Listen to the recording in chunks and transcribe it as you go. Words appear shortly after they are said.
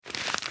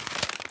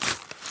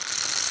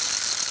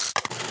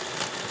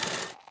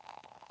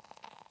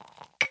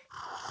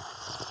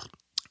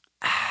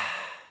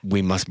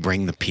we must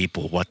bring the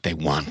people what they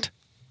want.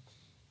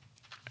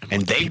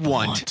 And they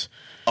want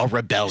a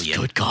rebellion.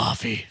 Good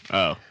coffee.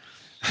 Oh.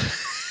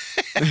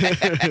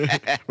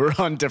 We're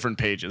on different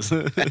pages.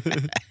 Let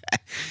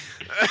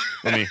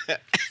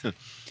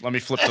me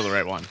flip to the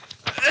right one.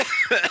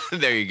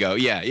 There you go.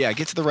 Yeah,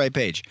 get to the right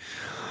page.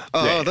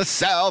 The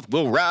South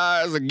will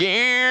rise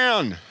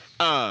again.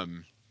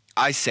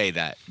 I say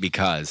that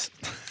because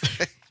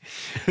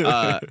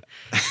yeah,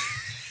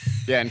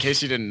 in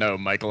case you didn't know,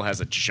 Michael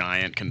has a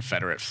giant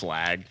Confederate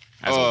flag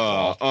as a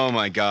wall. Oh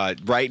my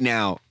God. Right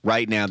now,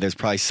 there's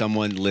probably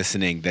someone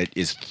listening that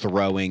is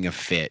throwing a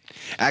fit.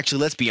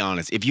 Actually, let's be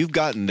honest. If you've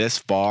gotten this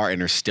far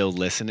and are still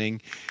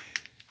listening,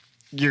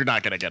 you're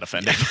not going to get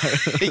offended.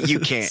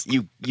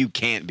 You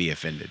can't be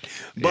offended.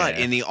 But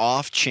in the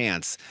off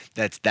chance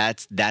that's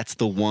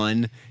the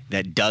one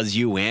that does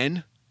you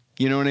in,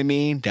 you know what I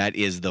mean? That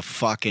is the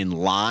fucking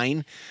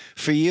line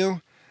for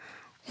you.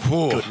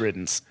 Good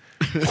riddance.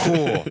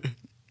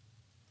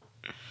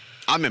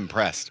 I'm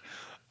impressed.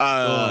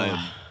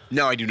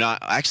 No, I do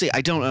not. Actually,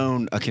 I don't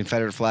own a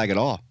Confederate flag at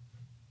all.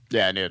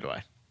 Yeah, neither do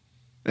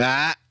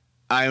I.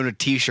 I own a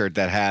T-shirt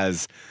that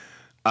has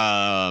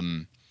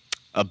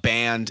a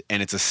band,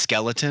 and it's a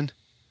skeleton,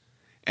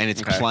 and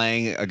it's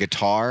playing a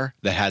guitar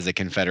that has a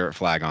Confederate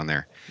flag on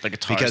there. The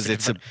guitar because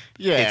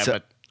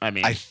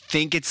I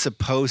think it's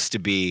supposed to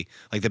be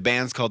like the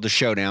band's called The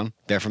Showdown.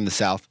 They're from the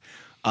South.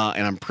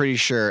 And I'm pretty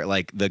sure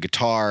like the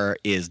guitar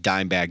is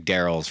Dimebag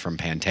Darrell's from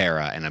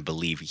Pantera, and I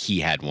believe he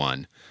had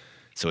one.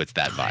 So it's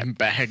that vibe.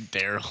 Dimebag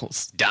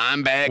Darrell's.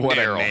 Dimebag what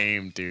Darrell. What a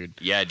name, dude.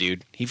 Yeah,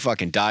 dude. He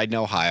fucking died in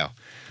Ohio.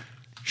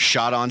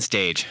 Shot on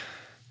stage.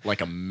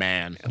 Like a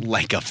man.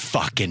 Like a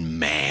fucking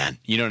man.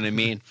 You know what I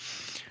mean?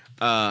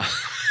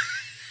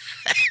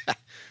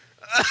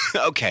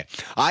 Okay.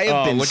 I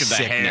have been look at sick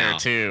the hair, now.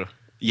 too.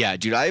 Yeah,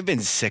 dude, I've been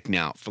sick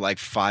now for like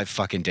 5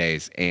 fucking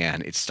days,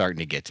 and it's starting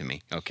to get to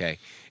me, okay?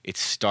 It's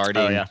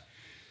starting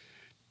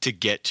to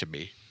get to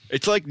me.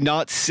 It's like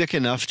not sick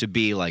enough to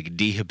be like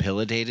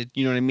debilitated,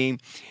 you know what I mean?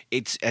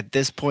 It's at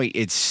this point,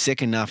 it's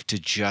sick enough to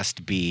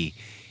just be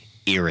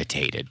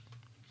irritated.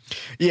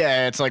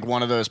 Yeah, it's like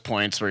one of those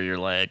points where you're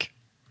like,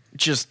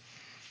 just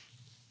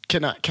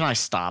can I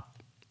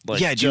stop?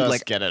 Like, yeah, dude, just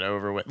like get it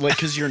over with. Like,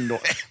 because you're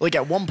like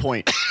at one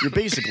point you're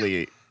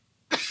basically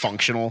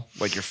functional,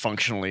 like you're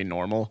functionally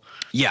normal.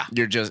 Yeah,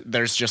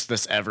 there's just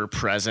this ever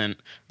present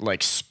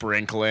like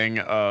sprinkling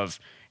of,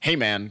 hey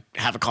man,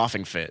 have a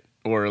coughing fit,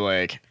 or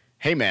like,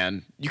 hey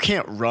man, you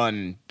can't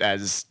run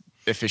as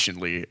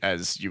efficiently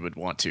as you would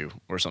want to,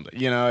 or something.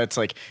 You know, it's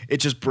like it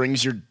just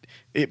brings you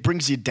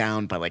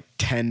down by like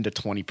 10 to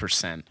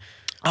 20%.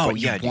 Oh,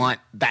 but you want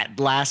that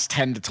last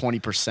 10 to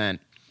 20%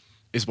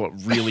 is what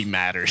really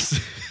matters.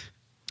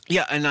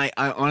 Yeah, and I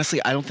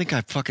honestly, I don't think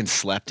I fucking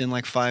slept in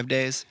like 5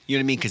 days. You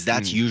know what I mean? Because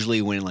that's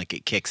usually when like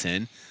it kicks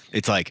in.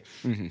 It's like,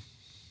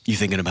 you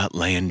thinking about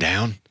laying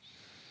down?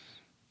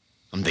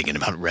 I'm thinking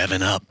about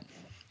revving up.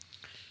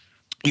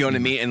 You know what I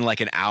mean? In like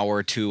an hour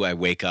or two, I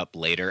wake up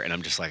later and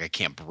I'm just like, I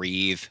can't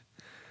breathe.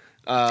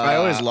 I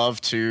always love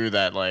too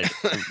that like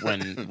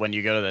when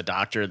you go to the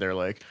doctor, they're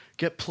like,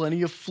 get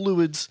plenty of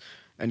fluids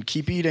and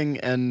keep eating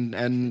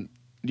and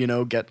you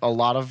know, get a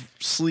lot of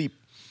sleep.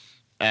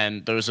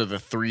 And those are the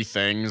 3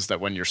 things that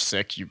when you're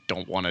sick you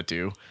don't want to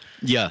do.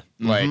 Yeah.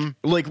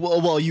 Like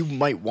well you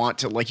might want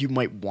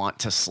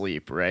to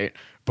sleep, right?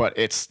 But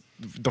it's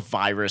the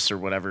virus or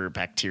whatever,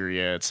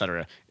 bacteria,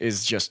 etc.,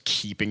 is just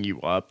keeping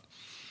you up.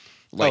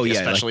 Like,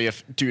 especially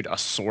if, dude, a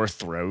sore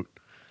throat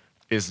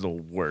is the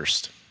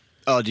worst.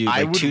 Oh, dude,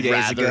 like 2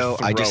 days ago,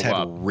 I just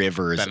had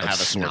rivers of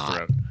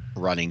snot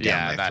running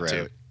down my throat.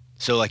 Too.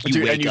 So, like,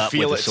 you wake up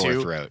with a sore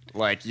throat.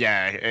 Like,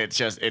 yeah, it's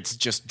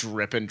just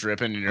dripping,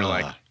 and you're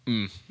like,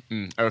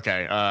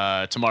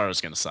 okay, tomorrow's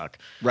gonna suck.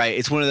 Right.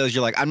 It's one of those,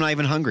 you're like, I'm not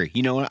even hungry.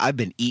 You know what? I've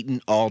been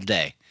eating all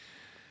day.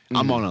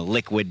 I'm on a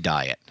liquid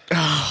diet.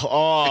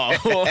 I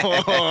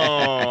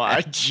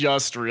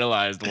just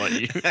realized what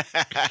you...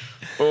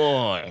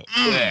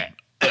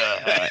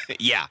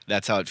 Yeah,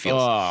 that's how it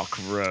feels. Oh,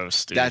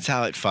 gross, dude. That's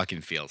how it fucking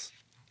feels.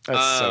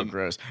 That's so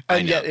gross.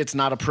 And yet it's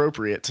not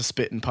appropriate to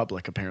spit in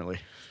public, apparently.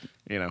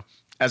 You know,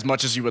 as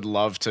much as you would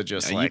love to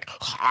just you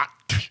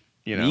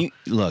know.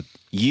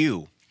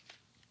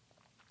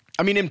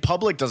 I mean, in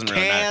public doesn't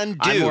really matter.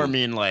 I more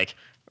mean like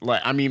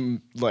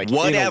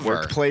whatever. In a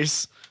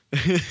workplace.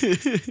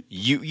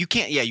 you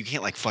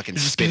can't like fuking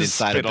spit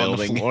inside a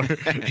building. On the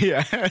floor.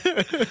 Yeah.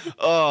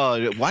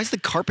 Oh, why is the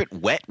carpet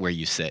wet where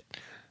you sit?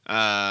 It's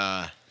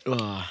a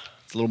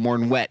little more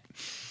than wet.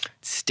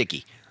 It's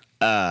sticky.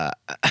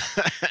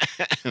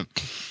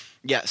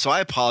 Yeah, so I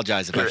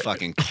apologize if I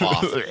fucking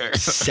cough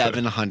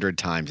 700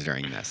 times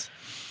during this.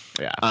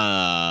 Yeah.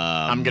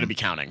 I'm going to be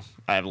counting.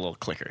 I have a little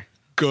clicker.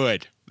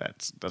 Good.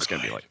 That's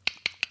going to be like...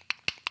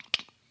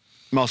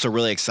 I'm also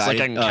really excited. It's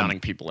like I'm counting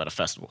people at a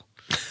festival.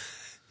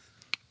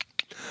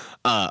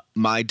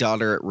 My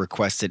daughter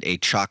requested a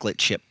chocolate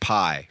chip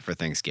pie for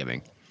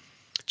Thanksgiving.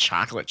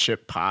 Chocolate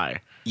chip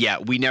pie? Yeah,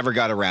 we never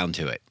got around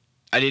to it.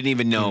 I didn't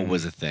even know it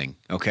was a thing,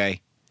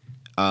 okay?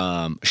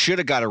 Should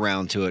have got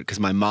around to it because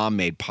my mom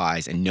made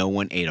pies and no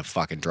one ate a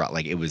fucking drop.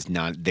 Like, it was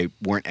not, they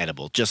weren't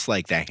edible. Just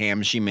like the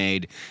ham she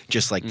made,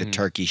 just like the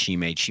turkey she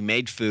made. She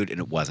made food and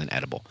it wasn't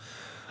edible.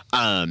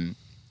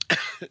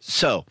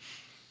 So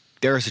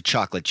there is a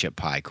chocolate chip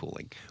pie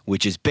cooling,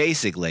 which is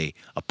basically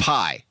a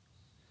pie,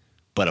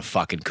 but a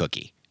fucking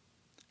cookie.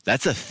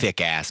 That's a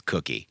thick ass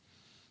cookie.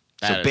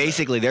 So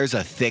basically, there's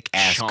a thick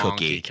ass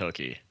cookie.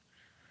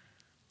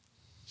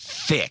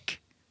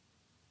 Thick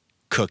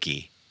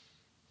cookie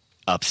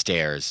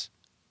upstairs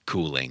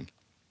cooling.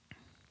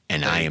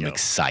 And I am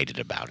excited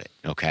about it.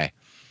 Okay.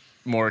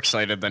 More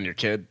excited than your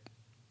kid?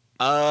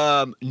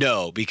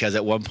 No, because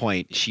at one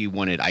point she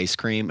wanted ice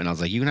cream and I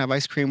was like, you can have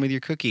ice cream with your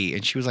cookie.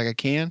 And she was like, I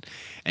can.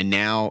 And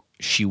now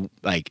she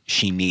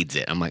needs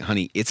it. I'm like,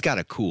 honey, it's got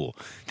to cool.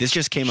 This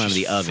just came out of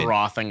the oven.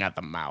 Frothing at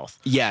the mouth.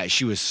 Yeah.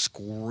 She was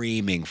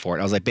screaming for it.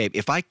 I was like, babe,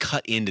 if I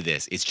cut into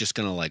this, it's just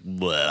going to like,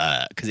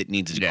 because it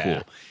needs to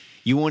cool.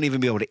 You won't even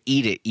be able to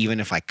eat it,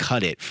 even if I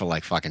cut it for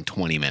like fucking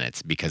 20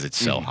 minutes because it's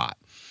so hot.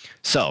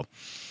 So,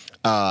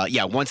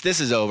 once this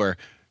is over,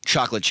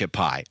 chocolate chip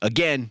pie.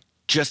 Again,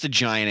 just a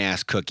giant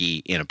ass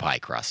cookie in a pie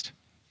crust.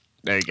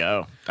 There you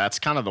go. That's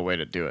kind of the way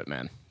to do it,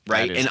 man.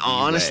 Right? And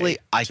honestly,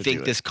 I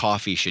think this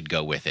coffee should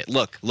go with it.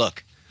 Look.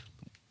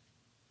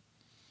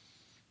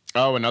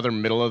 Oh, another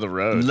middle of the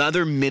road.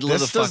 Another middle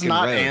of the fucking road. This does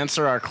not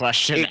answer our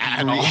question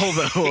at all,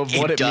 though, of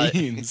what it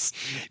means.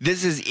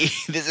 This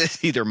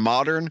is either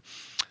modern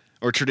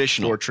or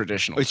traditional.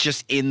 It's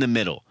just in the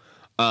middle.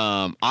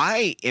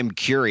 I am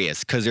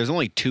curious because there's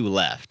only 2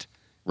 left,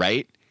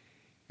 right?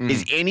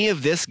 Is any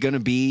of this going to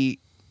be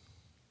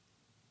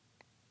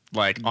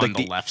like on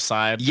the left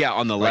side? Yeah,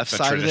 on the left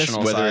side of this,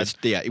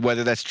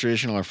 whether that's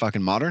traditional or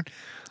fucking modern.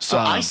 So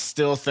I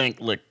still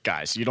think, look,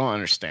 guys, you don't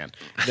understand.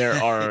 There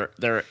are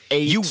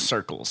 8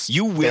 circles.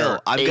 You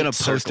will. I'm going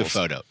to post a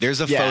photo.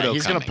 There's a photo coming.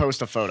 He's going to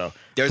post a photo.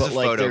 There's a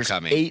photo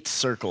coming. 8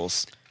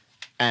 circles,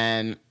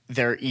 and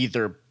they're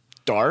either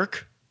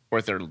dark or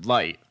they're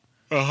light.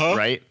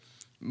 Right?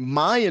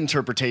 My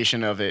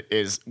interpretation of it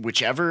is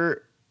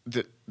whichever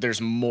there's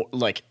more,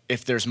 like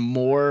if there's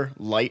more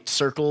light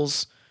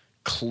circles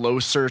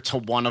closer to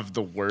one of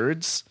the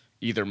words,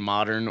 either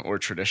modern or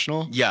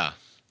traditional. Yeah.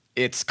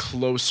 It's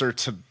closer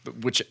to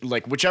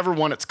whichever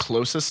one it's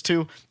closest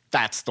to,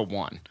 that's the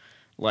one.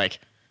 Like,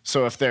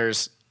 so if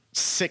there's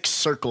 6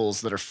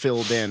 circles that are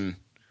filled in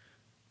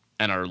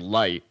and are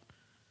light.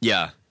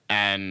 Yeah.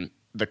 And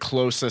the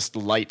closest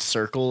light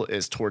circle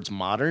is towards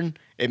modern,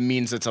 it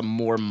means it's a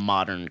more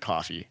modern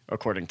coffee,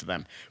 according to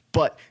them.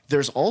 But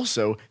there's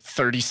also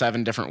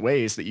 37 different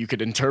ways that you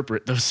could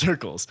interpret those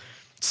circles,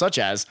 such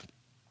as,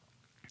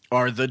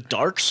 are the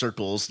dark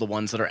circles the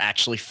ones that are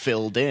actually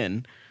filled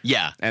in?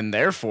 Yeah. And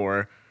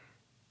therefore,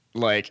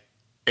 like,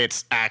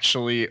 it's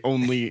actually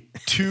only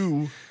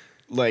 2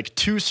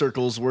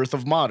 circles worth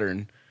of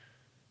modern.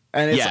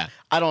 And it's,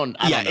 I don't know.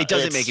 It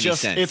doesn't make any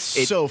sense.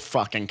 It's so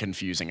fucking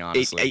confusing,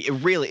 honestly. It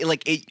really,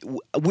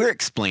 we're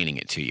explaining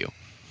it to you,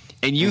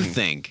 and you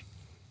think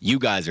you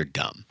guys are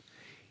dumb.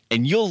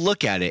 And you'll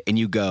look at it and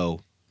you go,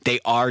 they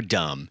are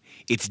dumb.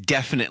 It's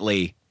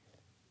definitely,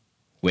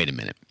 wait a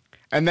minute.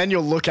 And then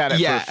you'll look at it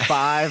for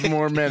 5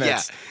 more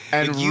minutes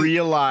and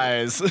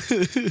realize.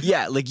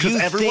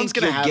 Because everyone's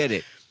going to get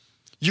it.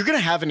 You're going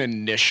to have an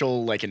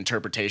initial,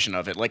 interpretation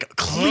of it. Like,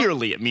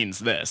 clearly it means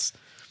this.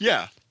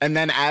 Yeah. And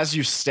then as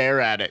you stare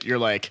at it, you're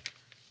like,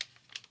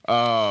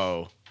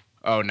 oh,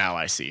 now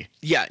I see.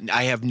 Yeah,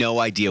 I have no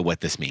idea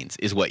what this means,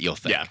 is what you'll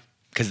think. Yeah.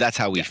 Because that's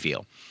how we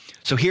feel.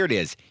 So here it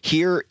is.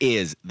 Here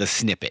is the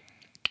snippet.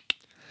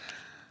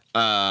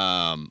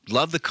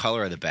 Love the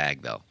color of the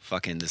bag, though.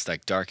 Fucking this,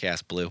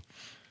 dark-ass blue.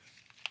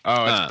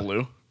 Oh, it's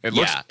blue? It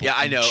looks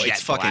I know.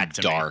 It's fucking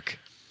dark.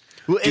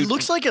 Well, it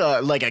looks like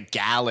a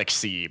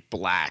galaxy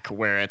black,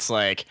 where it's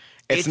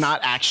it's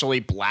not actually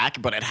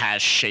black, but it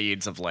has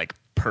shades of,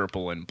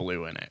 purple and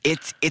blue in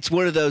it. It's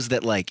one of those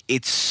that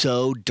it's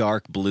so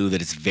dark blue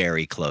that it's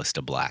very close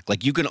to black.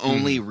 You can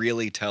only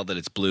really tell that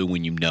it's blue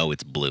when you know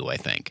it's blue, I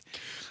think.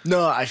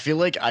 No, I feel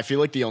like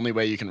the only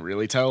way you can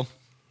really tell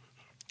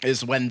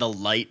is when the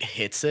light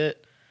hits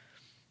it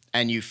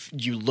and you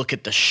look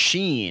at the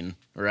sheen,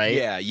 right?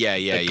 Yeah.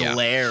 The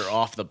glare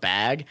off the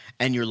bag,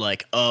 and you're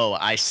like, "Oh,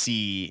 I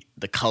see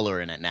the color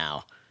in it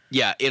now."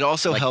 Yeah, it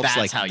also helps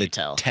that's how the you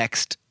tell.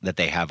 Text that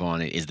they have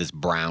on it is this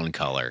brown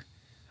color,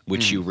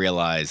 which you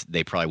realize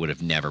they probably would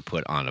have never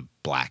put on a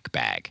black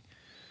bag.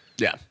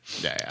 Yeah.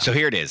 So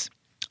here it is.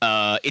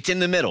 It's in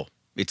the middle.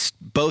 It's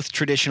both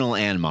traditional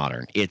and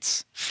modern.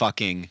 It's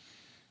fucking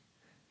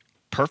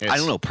perfect. I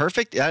don't know,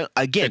 perfect.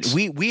 Again,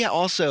 they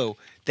also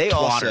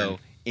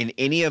in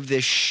any of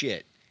this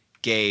shit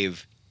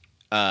gave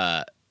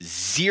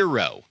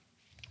 0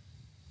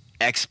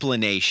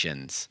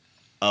 explanations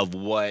of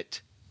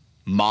what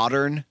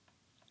modern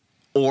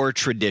or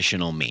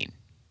traditional mean.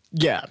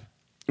 Yeah.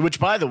 Which,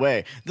 by the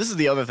way, this is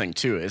the other thing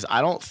too, is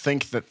I don't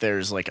think that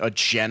there's like a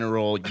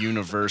general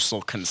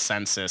universal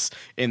consensus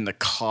in the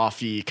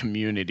coffee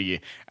community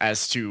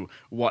as to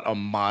what a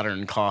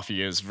modern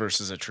coffee is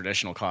versus a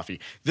traditional coffee.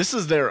 This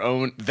is their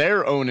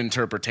own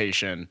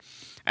interpretation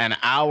and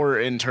our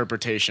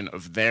interpretation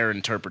of their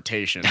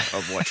interpretation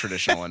of what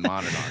traditional and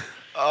modern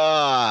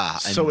are.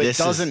 So it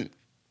doesn't,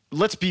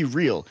 let's be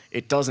real,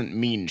 it doesn't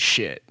mean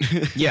shit.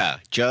 Yeah,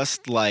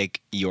 just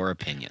like your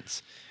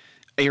opinions.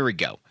 Here we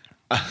go.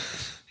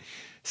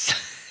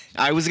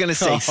 I was going to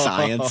say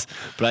science,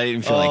 but I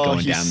didn't feel like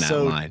going down that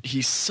line.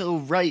 He's so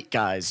right,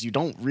 guys. You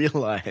don't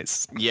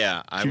realize.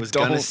 Yeah, I was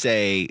going to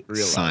say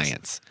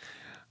science.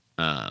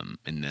 And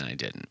then I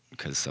didn't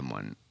because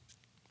someone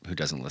who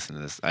doesn't listen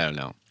to this, I don't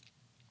know.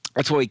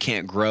 That's why we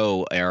can't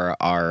grow our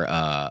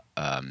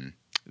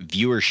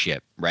viewership,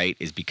 right?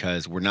 Is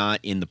because we're not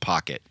in the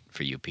pocket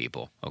for you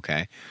people,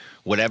 okay?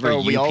 Whatever you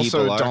people are.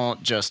 We also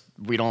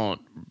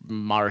don't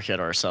market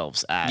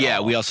ourselves at all. Yeah,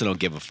 we also don't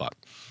give a fuck.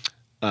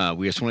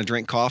 We just want to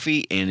drink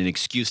coffee and an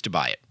excuse to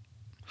buy it.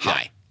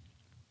 Hi.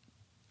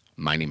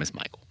 My name is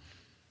Michael.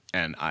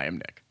 And I am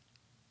Nick.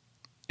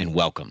 And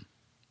welcome.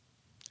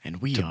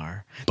 And we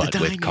are Butt the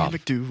with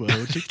dynamic duo.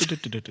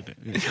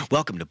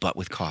 Welcome to Butt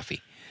with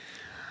Coffee.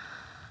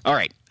 All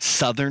right.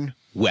 Southern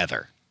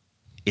Weather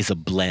is a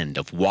blend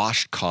of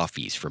washed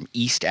coffees from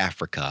East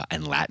Africa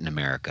and Latin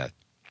America,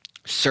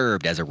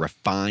 served as a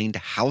refined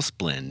house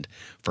blend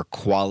for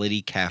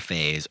quality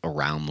cafes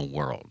around the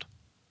world.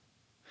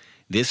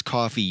 This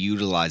coffee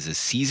utilizes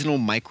seasonal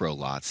micro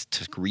lots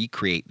to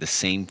recreate the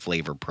same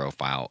flavor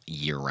profile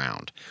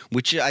year-round,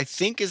 which I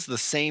think is the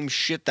same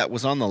shit that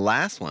was on the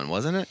last one,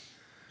 wasn't it?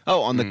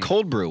 Oh, on the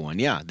cold brew one,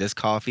 yeah. This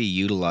coffee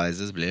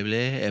utilizes blah,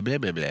 blah, blah,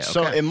 blah, blah. Okay.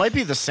 So it might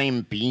be the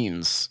same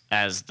beans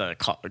as the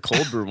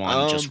cold brew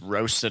one, just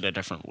roasted a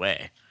different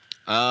way.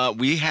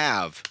 We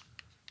have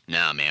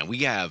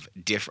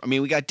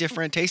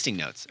different tasting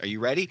notes. Are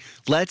you ready?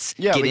 Let's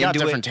get into it. Yeah, we got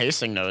different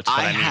tasting notes, but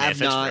I mean,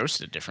 if it's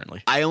roasted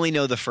differently. I only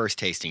know the first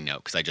tasting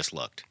note because I just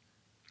looked.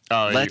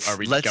 Oh, are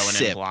we going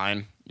sip. in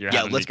blind?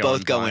 Let's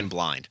both go in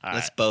blind.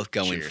 Let's both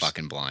go in Cheers.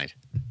 fucking blind.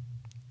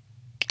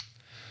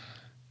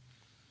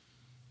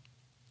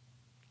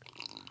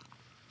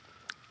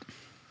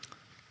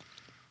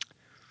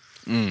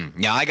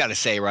 Now, I got to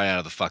say right out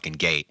of the fucking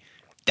gate,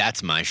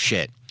 that's my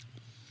shit.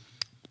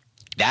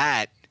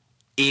 That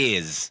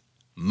is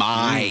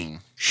my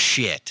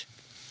shit.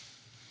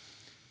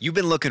 You've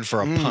been looking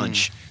for a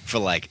punch for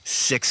like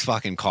 6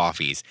 fucking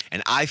coffees,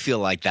 and I feel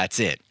like that's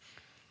it.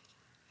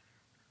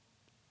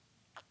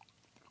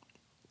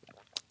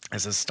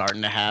 This is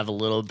starting to have a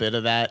little bit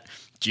of that.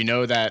 Do you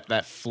know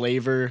that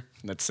flavor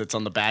that sits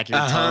on the back of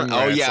your tongue?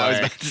 Oh, yeah, I was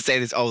about to say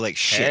this. Oh, like,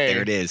 shit,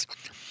 there it is.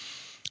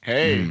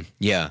 Hey.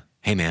 Yeah.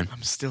 Hey, man.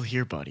 I'm still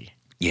here, buddy.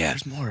 Yeah.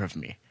 There's more of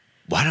me.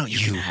 Why don't you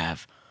can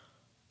have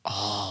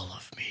all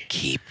of me.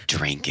 Keep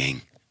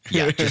drinking.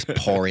 Yeah, just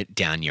pour it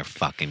down your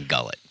fucking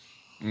gullet.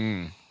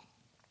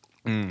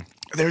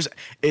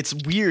 It's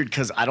weird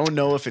because I don't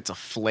know if it's a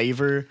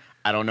flavor.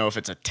 I don't know if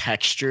it's a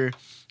texture.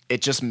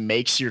 It just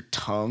makes your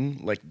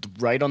tongue, like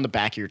right on the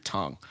back of your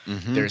tongue,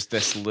 there's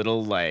this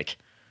little like,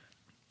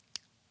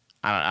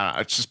 I don't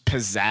know, it's just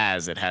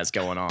pizzazz it has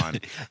going on.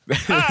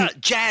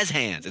 Jazz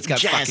hands. It's got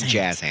fucking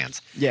jazz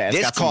hands. Yeah,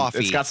 this coffee.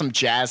 It's got some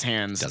jazz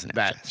hands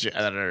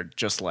that are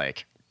just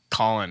like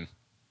calling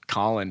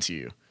to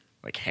you.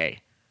 Like,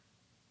 hey.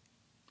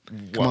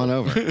 Come on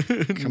over.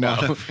 Come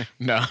on over.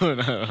 No.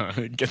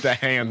 Get that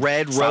hand.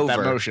 Red Stop Rover.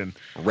 that motion.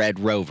 Red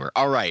Rover.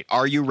 All right.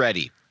 Are you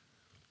ready?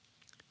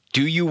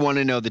 Do you want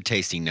to know the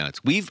tasting notes?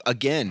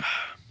 In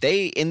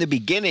the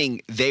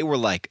beginning, they were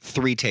like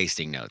 3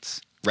 tasting notes,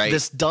 right?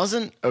 This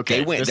doesn't,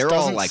 okay. They're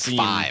all like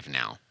 5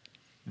 now.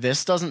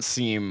 This doesn't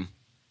seem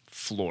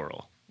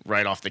floral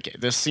right off the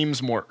gate. This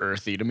seems more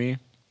earthy to me.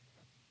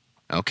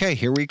 Okay,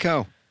 here we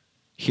go.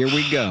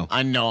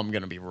 I know I'm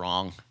going to be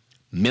wrong.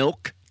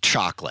 Milk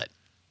chocolate.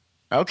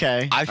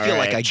 Okay. I feel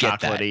like I get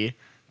chocolatey. that.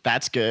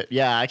 That's good.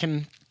 Yeah, I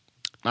can.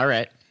 All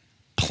right.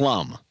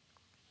 Plum.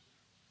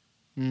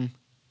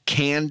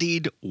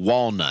 Candied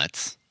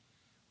walnuts.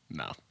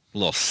 No. A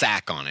little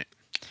sack on it.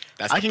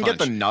 That's I can get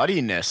the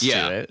nuttiness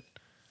to it.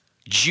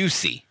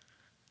 Juicy.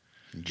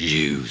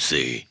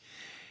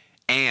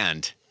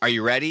 And, are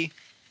you ready?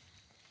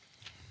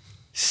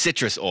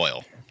 Citrus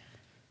oil.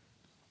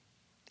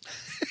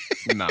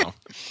 No.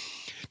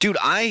 Dude,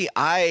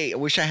 I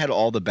wish I had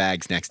all the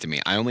bags next to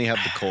me. I only have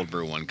the cold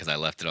brew one because I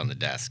left it on the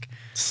desk.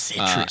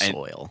 Citrus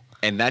oil.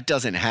 And that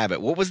doesn't have it.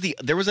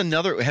 There was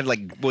another, it had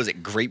like, what was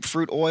it,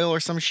 grapefruit oil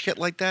or some shit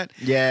like that?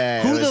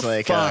 Yeah. Who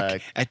the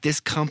fuck at this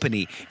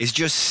company is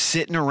just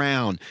sitting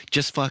around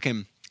just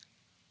fucking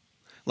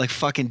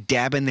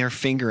dabbing their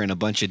finger in a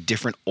bunch of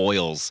different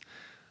oils?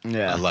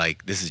 Yeah.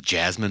 Like, this is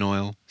jasmine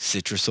oil,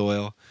 citrus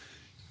oil.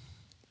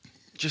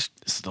 This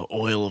is the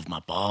oil of my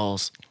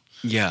balls.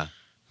 Yeah.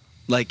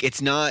 Like,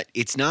 it's not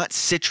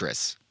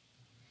citrus.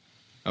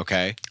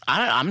 Okay?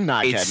 I'm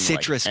not getting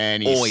citrus like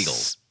any oil.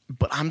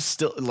 But I'm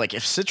still, like,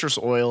 if citrus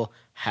oil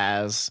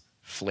has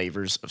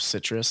flavors of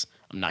citrus,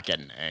 I'm not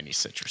getting any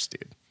citrus,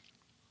 dude.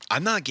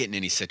 I'm not getting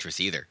any citrus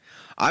either.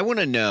 I want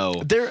to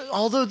know.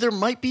 Although there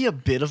might be a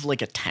bit of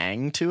like a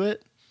tang to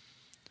it.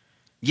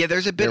 Yeah,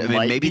 there's a bit. I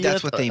mean, maybe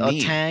that's what they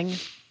mean. A tang.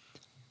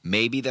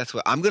 Maybe that's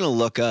what I'm gonna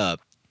look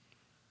up.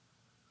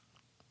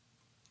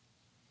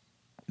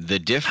 The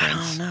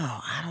difference.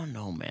 I don't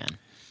know, man.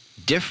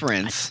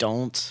 Difference.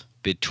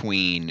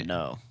 Between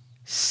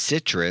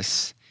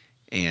citrus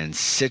and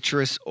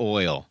citrus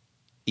oil.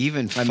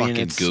 Even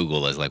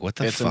Google is like, what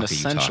the fuck are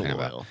you talking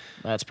about? Oil.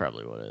 That's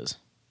probably what it is.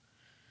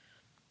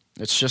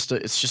 It's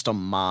just a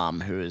mom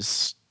who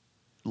is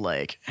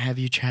like, have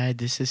you tried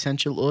this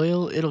essential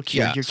oil? It'll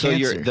cure your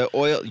cancer. The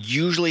oil,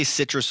 usually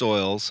citrus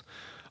oils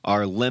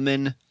are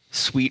lemon,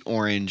 sweet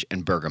orange,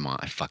 and bergamot.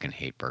 I fucking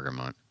hate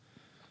bergamot.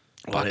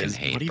 What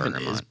even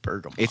is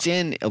bergamot? It's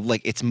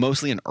it's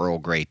mostly an Earl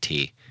Grey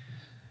tea,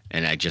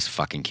 and I just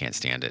fucking can't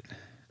stand it.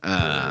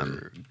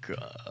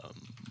 Bergamot.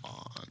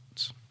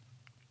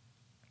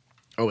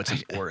 Oh, it's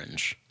an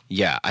orange.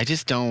 Yeah, I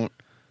just don't.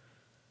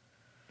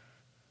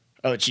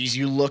 Oh, geez,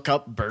 you look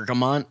up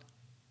bergamot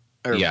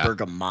or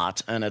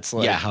bergamot, and it's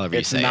like, however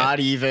you say it.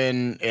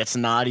 It's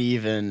not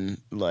even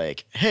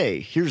like,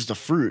 hey, here's the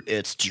fruit.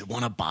 It's, do you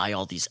want to buy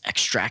all these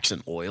extracts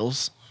and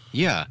oils?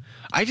 Yeah,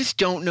 I just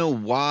don't know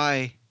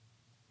why.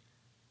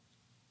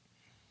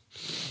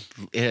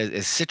 It has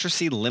a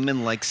citrusy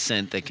lemon-like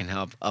scent that can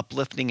have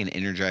uplifting and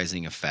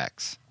energizing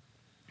effects.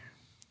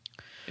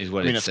 Is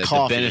what it said. It's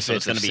coffee, so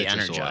it's going to be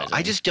energizing. Oil.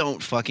 I just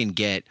don't fucking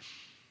get.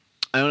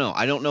 I don't know.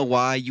 I don't know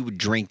why you would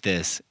drink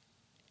this,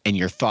 and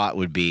your thought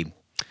would be,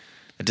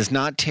 it does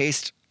not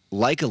taste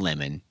like a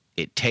lemon.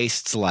 It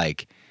tastes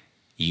like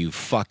you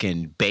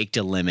fucking baked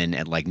a lemon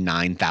at like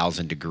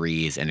 9,000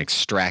 degrees and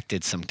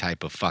extracted some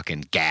type of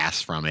fucking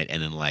gas from it,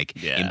 and then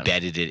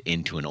embedded it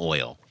into an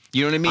oil.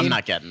 You know what I mean? I'm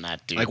not getting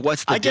that, dude. Like,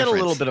 what's the difference? I get a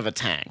little bit of a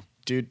tang.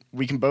 Dude,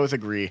 we can both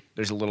agree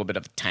there's a little bit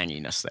of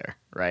tanginess there,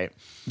 right?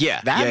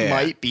 Yeah. That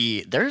might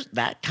be, there's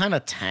that kind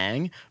of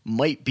tang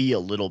might be a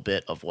little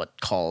bit of what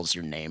calls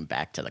your name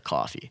back to the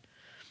coffee.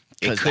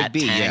 It could that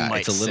be, tang might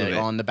it's a little sit bit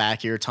on the back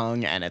of your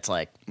tongue, and it's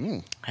like,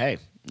 hey,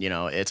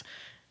 it's,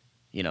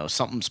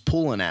 something's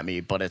pulling at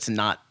me, but it's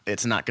not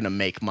going to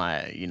make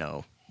my,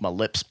 my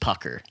lips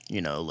pucker,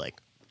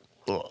 like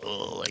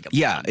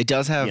it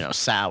does have,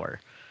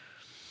 sour.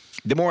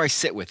 The more I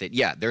sit with it,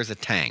 there's a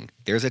tang.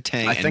 There's a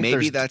tang, and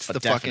maybe that's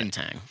the fucking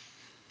tang.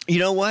 You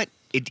know what?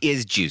 It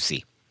is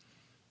juicy.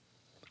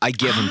 I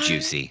give them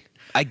juicy.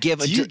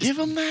 Do you give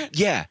them that?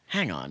 Yeah.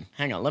 Hang on.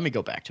 Let me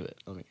go back to it.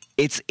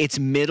 It's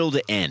middle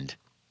to end.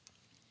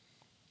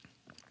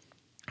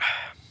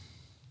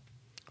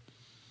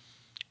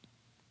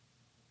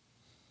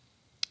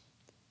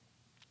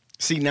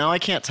 See, now I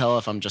can't tell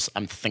if I'm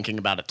thinking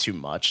about it too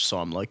much, so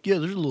I'm like, yeah,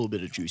 there's a little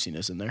bit of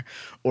juiciness in there.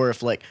 Or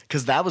if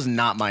because that was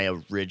not my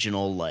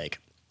original,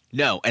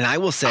 No, and I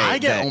will say I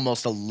get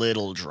almost a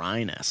little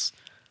dryness.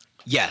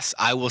 Yes,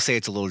 I will say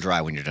it's a little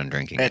dry when you're done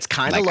drinking. It's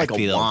kind of like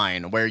a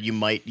wine where you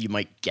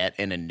might get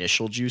an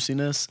initial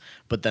juiciness,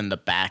 but then the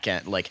back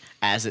end,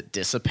 as it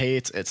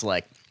dissipates, it's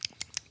like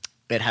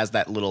it has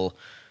that little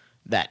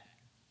that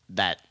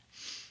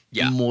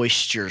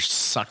moisture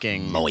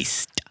sucking.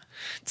 Moist.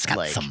 It's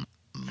got some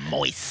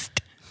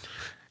moist.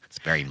 It's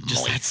very moist.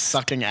 Just that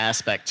sucking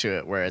aspect to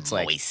it where it's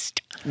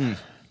moist.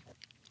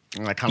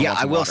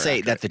 I will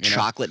say that the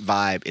chocolate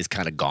vibe is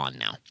kind of gone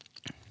now.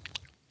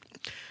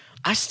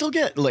 I still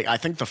get I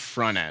think the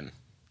front end.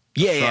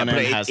 But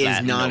it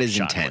is not as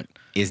intense.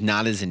 Is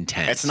not as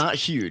intense. It's not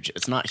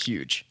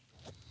huge.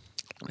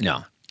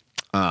 No.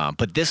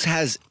 But this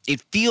has.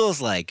 It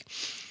feels like.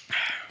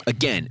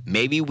 Again,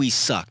 maybe we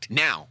sucked.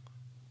 Now,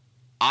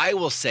 I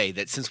will say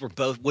that since we're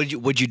both. What'd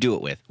you do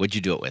it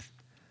with?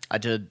 I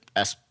did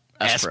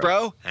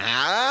Espro.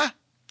 Ah.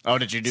 Oh,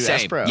 did you do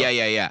Same. Espro?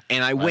 Yeah.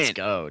 And I went. Let's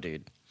go,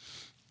 dude.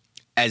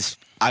 As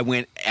I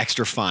went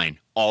extra fine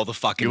all the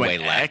fucking way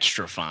left.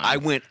 Extra fine. I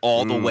went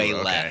all the way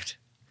left.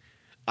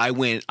 I'm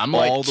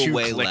all the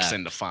way left. 2 clicks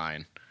into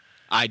fine.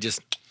 I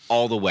just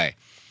all the way.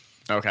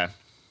 Okay.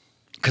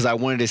 Because I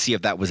wanted to see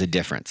if that was a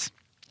difference.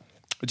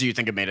 Do you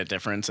think it made a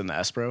difference in the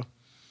Espro?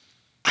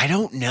 I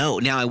don't know.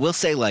 Now I will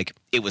say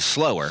it was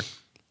slower,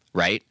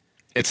 right?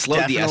 It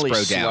slowed the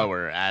Espro down.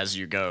 Slower as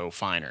you go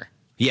finer.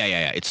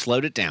 Yeah. It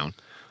slowed it down,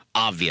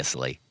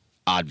 obviously.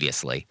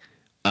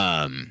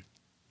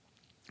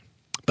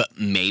 But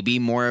maybe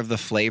more of the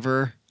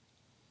flavor.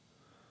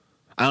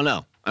 I don't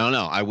know.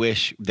 I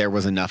wish there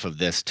was enough of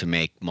this to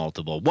make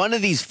multiple. One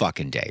of these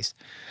fucking days.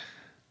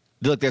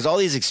 Look, there's all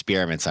these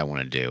experiments I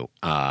want to do.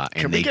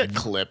 Can we get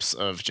clips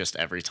of just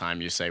every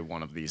time you say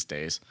one of these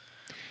days?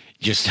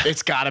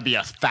 It's got to be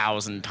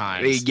 1,000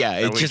 times. Yeah,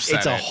 it's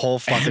a whole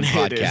fucking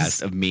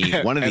podcast of me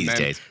one of these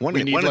days.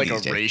 We need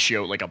a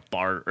ratio, like a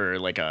bar or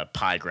like a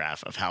pie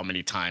graph of how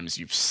many times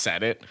you've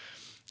said it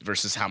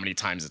versus how many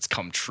times it's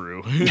come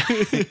true.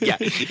 Yeah,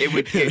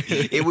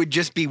 it would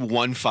just be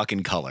one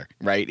fucking color,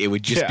 right? It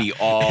would just be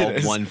all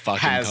one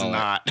fucking color.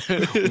 Not.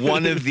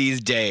 One of these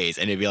days,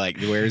 and it'd be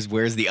like,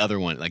 where's the other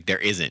one? There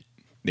isn't.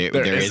 There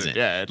isn't.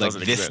 Yeah, it doesn't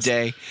this exist.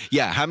 Day.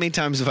 Yeah, how many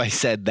times have I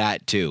said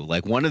that too?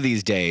 One of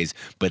these days,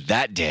 but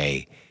that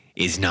day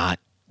is not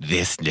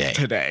this day.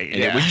 Today,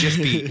 And it would just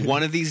be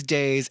one of these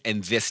days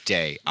and this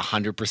day,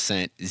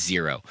 100%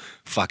 zero.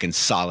 Fucking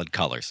solid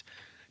colors.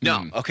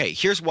 No, okay,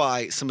 here's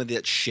why some of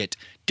that shit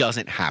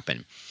doesn't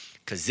happen.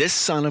 Because this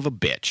son of a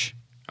bitch,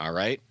 all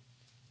right,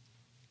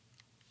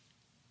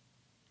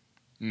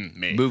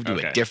 moved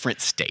to a different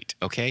state,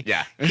 okay?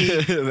 Yeah,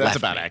 that's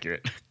about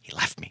accurate. He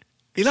left me.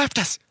 He left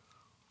us.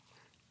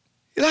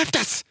 He left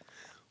us.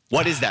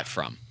 What is that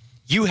from?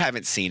 You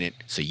haven't seen it,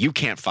 so you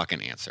can't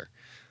fucking answer.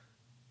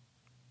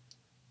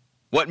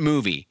 What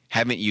movie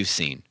haven't you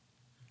seen?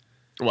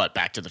 What,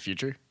 Back to the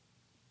Future?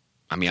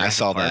 I mean, Jurassic I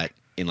saw Park? that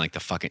in like the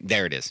fucking...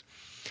 There it is.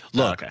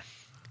 Look,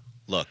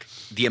 look,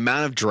 the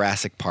amount of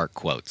Jurassic Park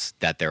quotes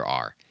that there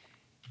are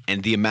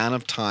and the amount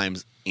of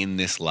times in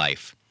this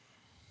life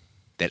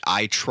that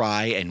I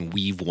try and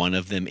weave one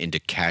of them into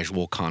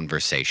casual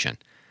conversation.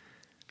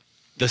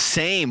 The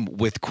same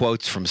with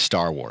quotes from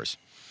Star Wars.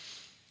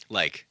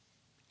 Like,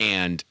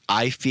 and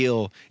I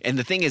feel... And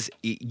the thing is,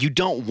 you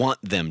don't want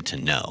them to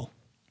know,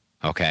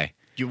 okay?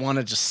 You want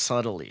to just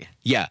subtly.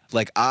 Yeah,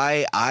 like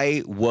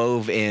I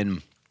wove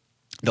in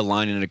the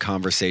line in a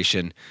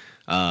conversation,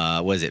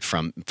 what is it,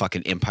 from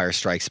fucking Empire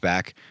Strikes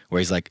Back, where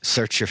he's like,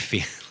 search your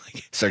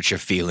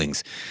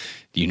feelings.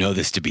 You know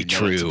this to be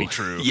true. It to be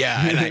true.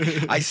 Yeah,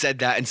 and I said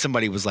that, and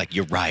somebody was like,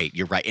 you're right.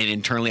 And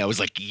internally I was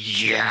like,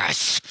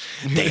 yes,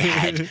 they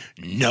had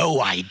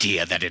no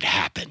idea that it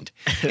happened.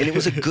 And it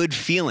was a good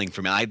feeling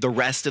for me. The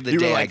rest of the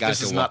day like, I got this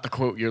to is walk. not the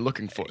quote you're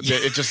looking for.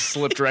 It just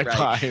slipped right,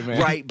 Right, by,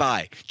 man. right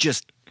by.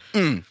 Just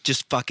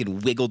fucking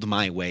wiggled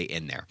my way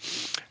in there.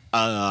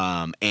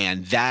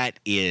 And that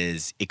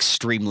is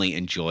extremely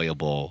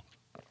enjoyable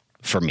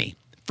for me.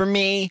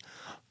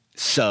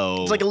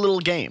 So It's like a little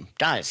game.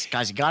 Guys, you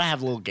got to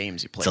have little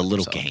games you play. it's a with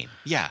little yourself. game.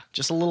 Yeah.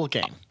 Just a little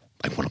game.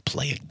 I want to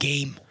play a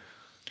game.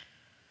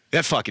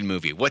 That fucking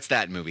movie. What's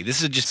that movie?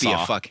 This would just be a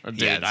Saw. fuck. Dude,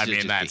 Yeah, I this would mean,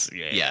 just that's...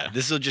 be, Yeah.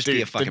 This will just Dude,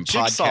 be a fucking the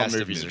Jigsaw podcast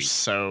movies of are movies.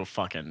 so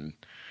fucking...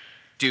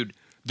 Dude,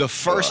 the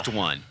first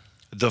one.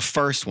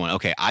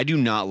 Okay, I do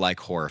not like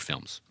horror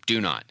films. Do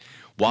not.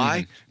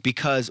 Why?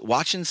 Because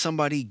watching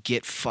somebody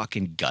get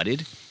fucking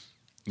gutted,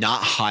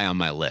 not high on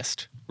my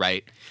list,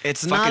 right?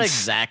 It's Fucking not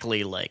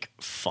exactly, like,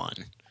 fun.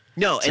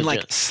 No, and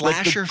like Like,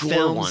 slasher the gore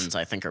films. ones,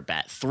 I think, are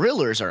bad.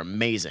 Thrillers are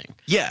amazing.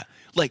 Yeah.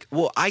 Like,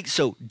 well,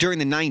 so during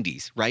the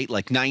 90s, right?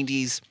 Like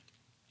 90s,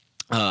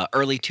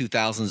 early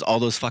 2000s, all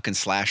those fucking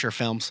slasher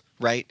films,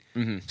 right?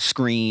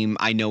 Scream,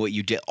 I Know What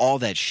You Did, all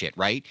that shit,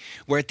 right?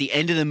 Where at the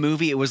end of the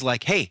movie, it was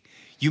like, hey,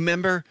 you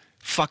remember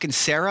fucking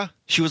Sarah?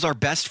 She was our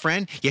best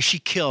friend. Yeah, she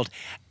killed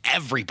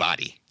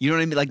everybody. You know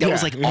what I mean? Like, that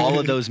was like all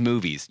of those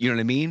movies. You know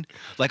what I mean?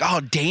 Like, oh,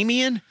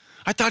 Damien?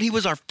 I thought he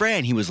was our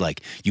friend. He was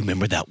like, you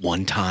remember that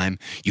one time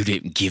you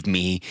didn't give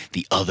me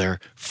the other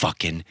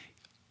fucking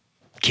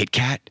Kit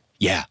Kat?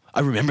 Yeah, I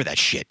remember that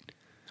shit.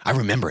 I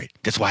remember it.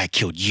 That's why I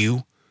killed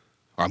you.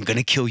 Or I'm going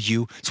to kill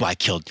you. That's why I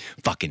killed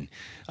fucking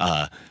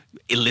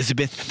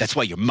Elizabeth. That's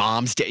why your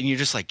mom's dead. And you're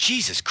just like,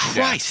 Jesus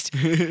Christ.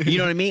 You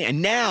know what I mean?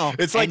 And now...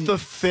 It's like the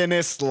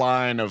thinnest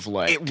line of,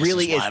 like... It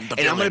really is. I'm the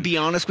And I'm going to villain. be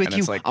honest with And you.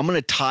 it's like- I'm going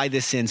to tie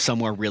this in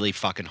somewhere really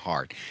fucking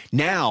hard.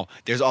 Now,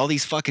 there's all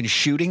these fucking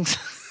shootings...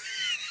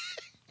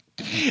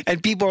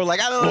 And people are like,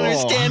 I don't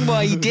understand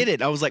why he did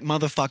it. I was like,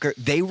 motherfucker,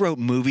 they wrote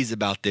movies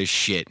about this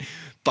shit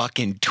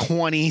fucking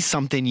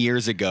 20-something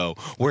years ago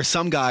where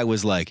some guy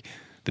was like,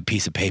 the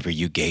piece of paper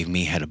you gave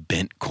me had a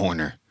bent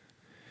corner.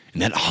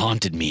 And that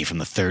haunted me from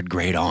the 3rd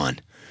grade on.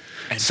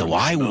 And So from that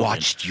I moment,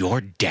 watched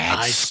your dad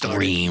I started-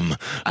 scream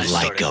I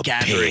like started a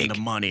gathering pig.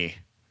 the money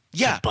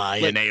Yeah. to buy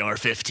like- an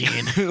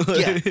AR-15.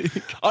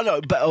 Yeah. Oh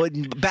no,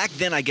 but back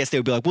then I guess they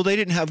would be like, well, they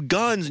didn't have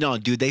guns. No,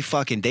 dude, they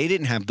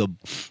didn't have the...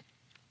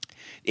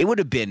 It would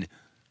have been...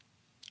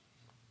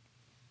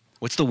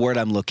 What's the word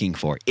I'm looking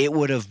for? It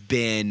would have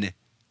been...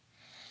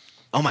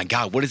 Oh my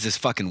God, what is this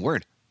fucking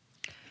word?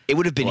 It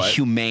would have been What?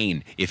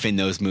 humane if in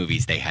those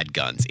movies they had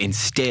guns.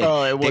 Instead,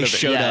 it would they have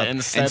showed up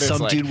Instead, and it's some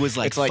like, dude was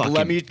like, it's like fucking,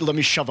 let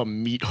me shove a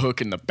meat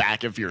hook in the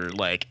back of your,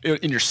 like,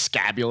 in your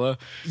scabula.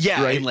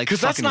 Yeah, right. and, like,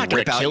 Because that's fucking not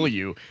gonna rip out kill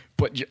you- you.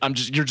 But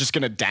you're just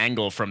gonna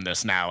dangle from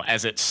this now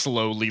as it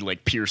slowly,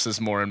 like,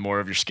 pierces more and more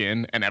of your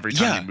skin, and every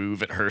time Yeah. you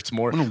move, it hurts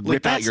more. I'm gonna Like,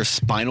 rip out that's- your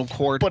spinal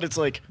cord. But it's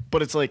like,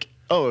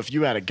 oh, if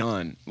you had a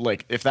gun,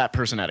 like, if that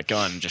person had a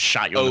gun and just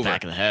shot you in the Over.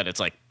 back of the head, it's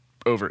like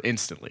over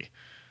instantly.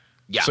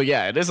 Yeah. So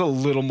yeah, it is a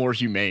little more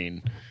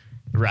humane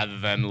rather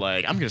than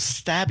like, I'm gonna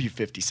stab you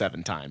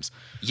 57 times.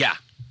 Yeah.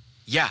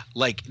 Yeah.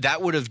 Like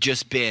that would have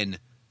just been,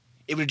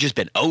 it would have just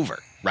been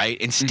over, right?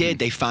 Instead,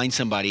 they find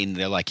somebody and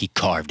they're like, he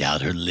carved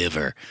out her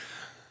liver.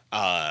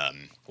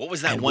 What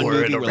was that And one wore it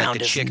movie where like around the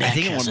his chick, I neck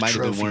think as it a might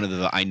have been trophy. one of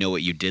the I Know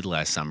What You Did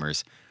Last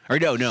Summers. Or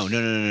no.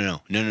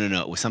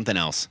 It was something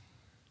else.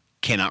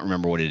 Cannot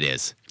remember what it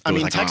is. I It was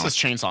mean, like on Texas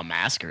Chainsaw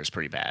Massacre is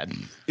pretty bad.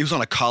 it was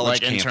on a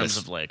college Like in campus. terms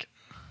of like,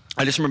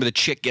 I just remember the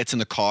chick gets in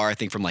the car, I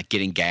think from like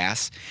getting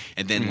gas,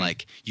 and then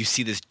like you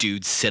see this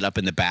dude sit up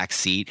in the back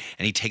seat,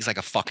 and he takes like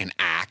a fucking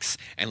axe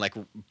and like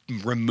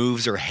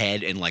removes her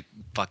head and like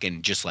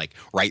fucking just like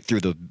right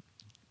through the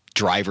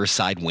driver's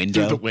side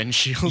window. Through the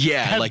windshield.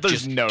 Yeah, like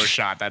there's just no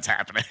shot that's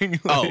happening.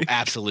 Oh,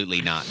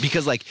 absolutely not.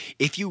 Because like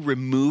if you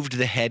removed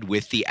the head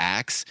with the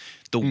axe,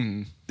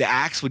 the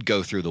axe would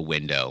go through the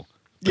window.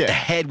 But the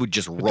head would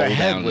just roll down. The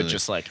head would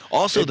just like.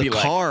 Also, the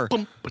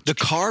like,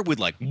 car would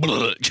like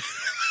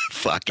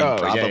fucking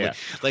probably. Yeah.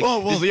 Like, oh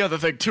well, the other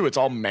thing too, it's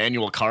all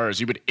manual cars.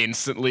 You would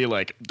instantly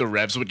like the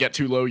revs would get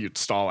too low, you'd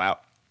stall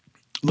out.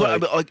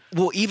 But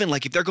even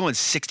like if they're going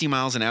 60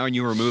 miles an hour and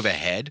you remove a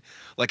head,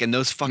 like and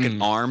those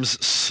fucking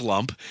arms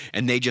slump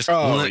and they just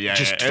fucking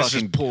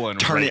just pulling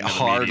turn right it into the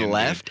hard median,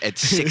 left at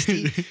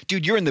 60,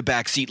 dude, you're in the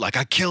back seat like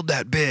I killed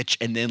that bitch,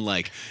 and then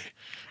like.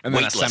 And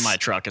then weightless. a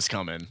semi-truck is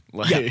coming.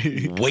 Like.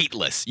 Yeah,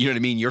 weightless. You know what I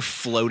mean? You're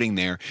floating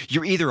there.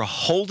 You're either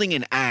holding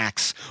an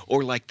axe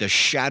or like the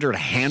shattered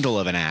handle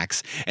of an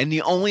axe. And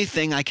the only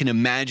thing I can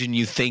imagine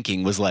you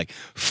thinking was like,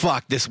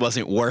 fuck, this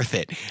wasn't worth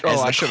it.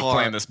 I should have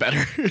planned this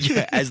better.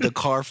 Yeah, as the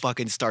car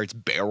fucking starts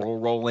barrel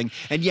rolling.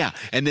 And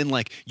and then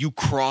like you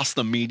cross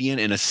the median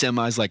and a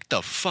semi's like,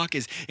 the fuck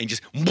is, and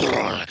just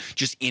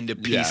into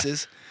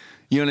pieces.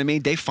 You know what I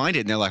mean? They find it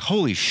and they're like,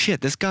 holy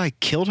shit, this guy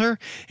killed her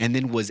and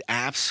then was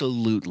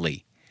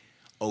absolutely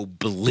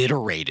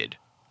obliterated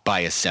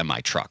by a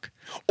semi-truck.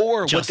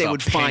 Or just what they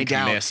would find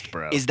out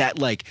is that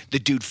like the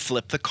dude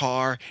flipped the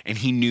car and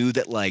he knew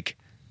that like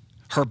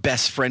her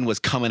best friend was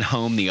coming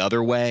home the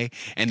other way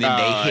and then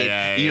they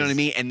hit, you know what I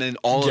mean? And then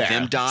all of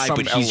them die,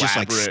 but he's just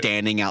like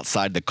standing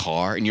outside the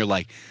car and you're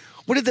like,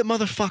 what did that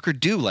motherfucker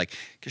do? Like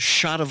a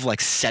shot of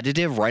like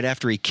sedative right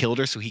after he killed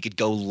her so he could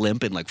go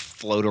limp and like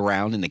float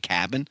around in the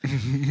cabin.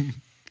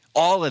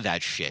 All of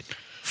that shit.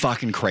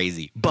 Fucking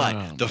crazy.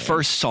 But the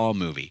first Saw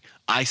movie,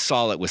 I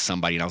saw it with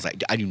somebody and I was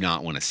like, I do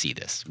not want to see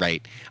this,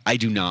 right? I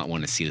do not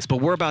want to see this.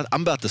 But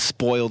I'm about to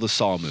spoil the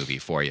Saw movie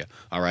for you,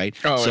 all right?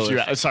 Oh,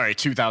 so sorry,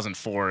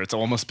 2004. It's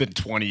almost been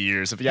 20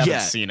 years. If you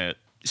haven't seen it.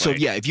 So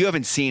if you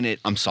haven't seen it,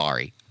 I'm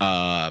sorry.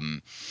 At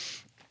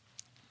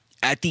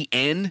the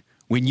end,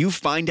 when you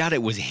find out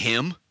it was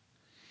him,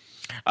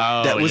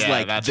 that was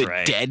like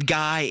the dead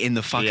guy in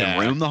the fucking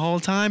room the whole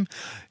time.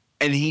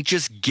 And he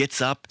just gets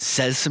up,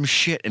 says some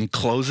shit, and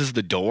closes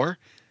the door,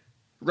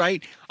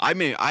 right? I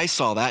mean, I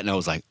saw that and I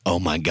was like, oh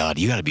my God,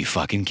 you gotta be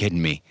fucking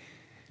kidding me.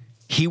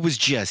 He was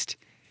just,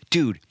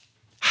 dude,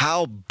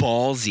 how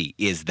ballsy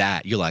is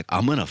that? You're like,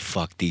 I'm gonna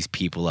fuck these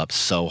people up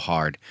so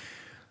hard.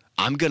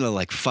 I'm gonna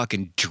like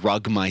fucking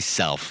drug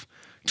myself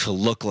to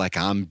look like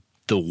I'm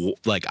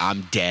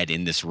dead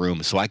in this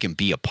room so I can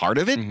be a part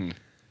of it. Mm-hmm.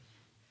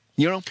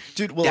 You know,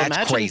 dude. Well, that's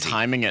imagine crazy.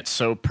 Timing it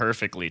so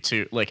perfectly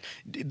too. Like,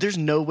 there's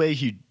no way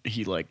he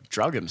like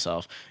drug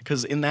himself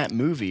because in that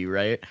movie,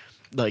 right?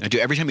 Like, dude,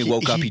 every time he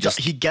woke up, he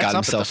gets up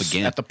himself at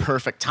again at the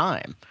perfect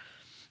time.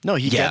 No,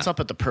 he gets up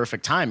at the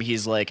perfect time.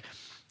 He's like,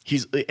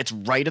 it's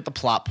right at the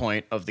plot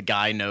point of the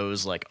guy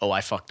knows like, oh,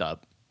 I fucked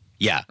up.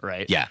 Yeah.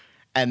 Right. Yeah.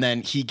 And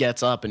then he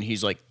gets up and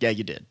he's like, yeah,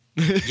 you did.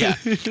 Yeah,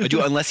 dude,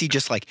 unless he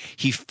just like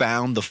he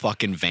found the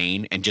fucking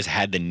vein and just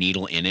had the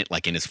needle in it,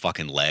 like in his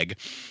fucking leg,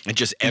 and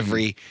just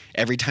every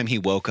time he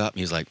woke up,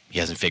 he was like, he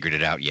hasn't figured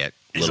it out yet.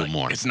 A little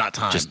more. It's not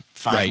time. Just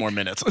 5 more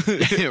minutes.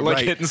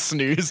 Like hitting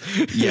snooze.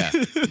 Yeah,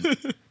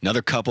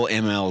 another couple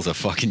mLs of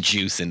fucking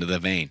juice into the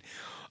vein.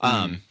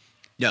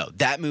 No,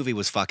 that movie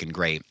was fucking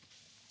great.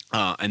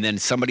 And then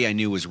somebody I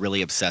knew was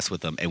really obsessed with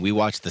them, and we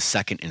watched the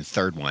second and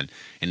third one.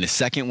 And the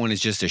second one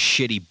is just a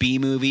shitty B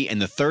movie, and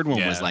the third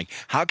one was like,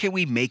 how can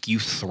we make you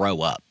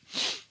throw up?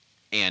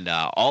 And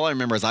all I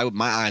remember is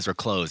my eyes were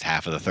closed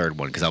half of the third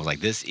one because I was like,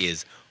 this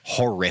is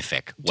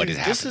horrific. What is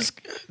happening?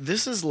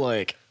 This is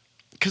like,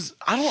 because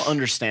I don't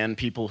understand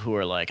people who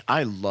are like,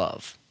 I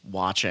love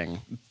watching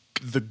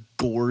the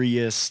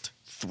goriest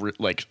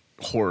like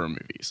horror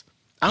movies.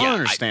 I don't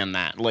understand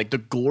that. Like the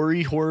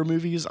gory horror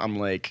movies, I'm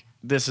like,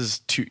 this is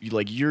too,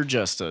 like, you're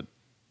just a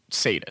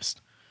sadist,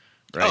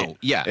 right? Oh,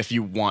 yeah. If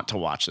you want to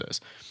watch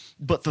this.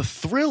 But the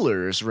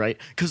thrillers, right?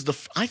 Because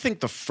I think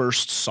the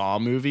first Saw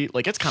movie,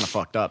 like, it's kind of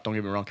fucked up, don't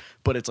get me wrong,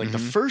 but it's like the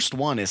first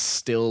one is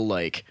still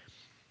like,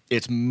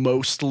 it's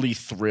mostly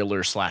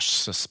thriller /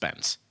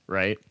 suspense,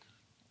 right?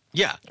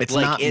 Yeah. It's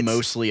like, not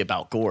mostly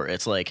about gore.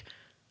 It's like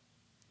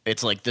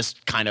this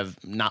kind of,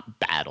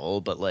 not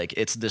battle, but like,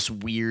 it's this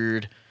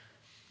weird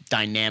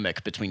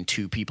dynamic between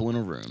two people in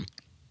a room.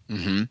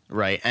 Mm-hmm.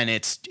 Right, and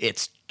it's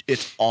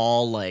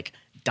all like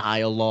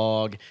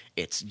dialogue.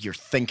 You're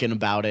thinking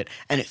about it,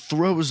 and it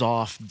throws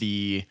off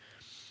the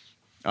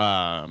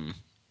audience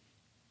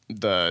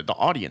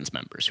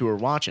members who are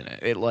watching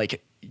it. It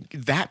like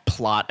that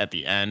plot at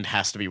the end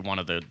has to be one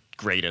of the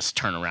greatest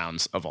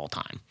turnarounds of all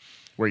time,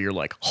 where you're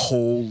like,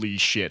 holy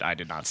shit, I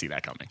did not see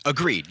that coming.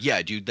 Agreed.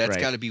 Yeah, dude, that's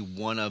got to be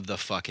one of the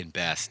fucking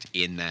best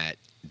in that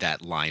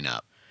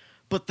lineup.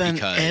 But then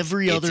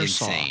every other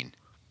Saw.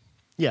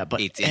 Yeah,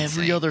 but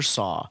every other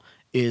Saw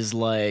is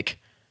like,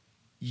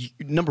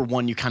 number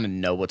one, you kind of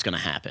know what's going to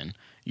happen.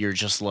 You're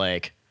just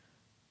like,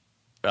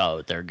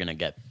 oh, they're going to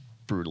get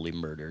brutally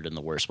murdered in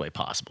the worst way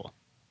possible.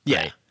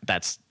 Yeah. Right?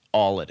 That's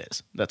all it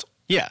is.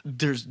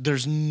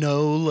 There's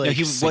no like.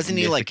 Wasn't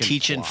he like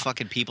teaching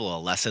fucking people a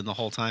lesson the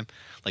whole time?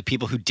 Like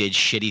people who did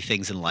shitty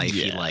things in life,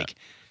 he like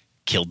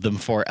killed them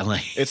for.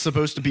 Like, it's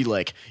supposed to be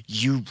like,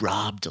 you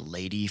robbed a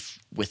lady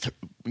with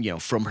her,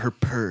 from her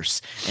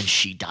purse, and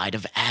she died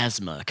of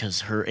asthma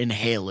because her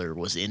inhaler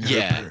was in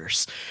her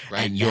purse.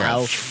 Right. And You're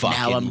now, a fucking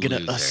now I'm gonna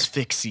loser.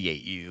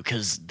 asphyxiate you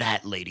because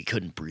that lady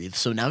couldn't breathe.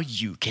 So now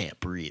you can't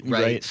breathe.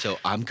 right. So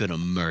I'm gonna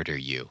murder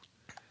you.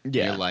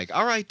 Yeah. You're like,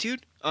 all right,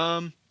 dude.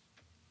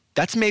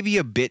 That's maybe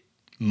a bit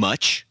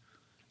much.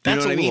 You That's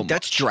know what a I mean? little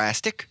That's much.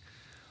 drastic.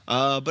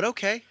 But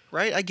okay,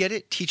 right? I get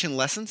it. Teaching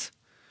lessons.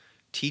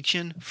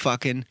 Teaching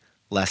fucking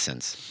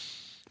lessons.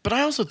 But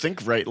I also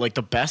think, right, like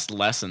the best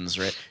lessons,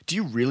 right? Do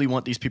you really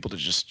want these people to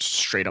just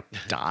straight up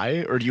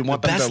die, or do you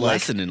want The them best to like?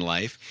 lesson in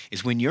life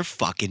is when you're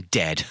fucking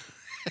dead.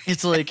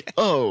 It's like,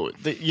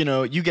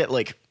 you get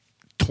like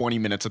 20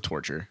 minutes of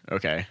torture.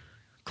 Okay,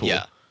 cool,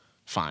 Yeah.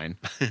 fine.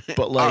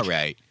 But like, all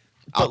right,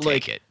 I'll but,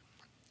 like, take it.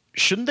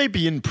 shouldn't they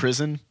be in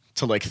prison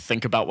to like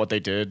think about what they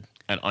did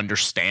and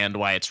understand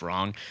why it's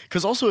wrong?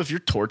 Because also, if you're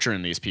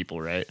torturing these people,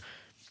 right?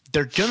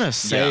 They're gonna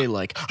say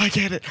like, I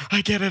get it,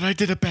 I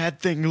did a bad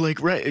thing,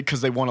 like, right? Because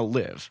they want to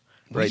live,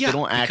 right? Yeah, they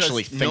don't because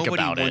actually think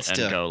nobody about it wants and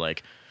to- go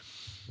like,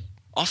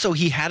 Also,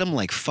 he had him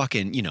like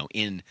fucking,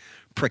 in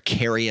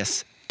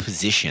precarious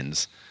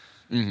positions.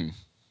 Mm-hmm.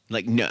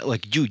 Like, no,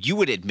 like, dude, you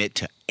would admit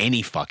to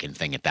any fucking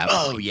thing at that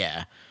point. oh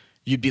yeah,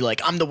 you'd be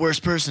like, I'm the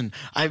worst person.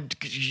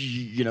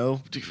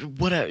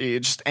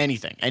 Just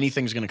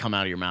anything's gonna come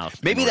out of your mouth. in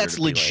Maybe order that's to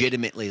be like-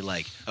 legitimately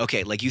like,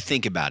 okay, like you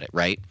think about it,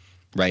 right?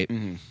 Right?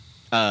 Mm-hmm.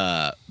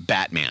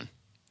 Batman.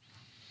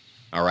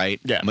 All right?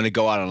 Yeah. I'm going to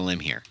go out on a limb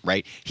here,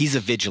 right? He's a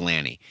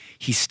vigilante.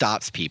 He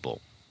stops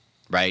people,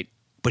 right?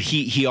 But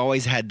he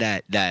always had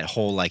that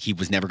whole, like, he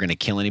was never going to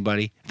kill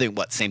anybody.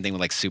 Same thing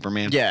with, like,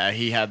 Superman? Yeah,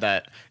 he had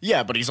that.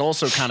 Yeah, but he's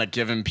also kind of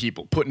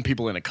putting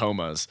people into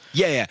comas.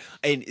 Yeah.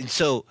 And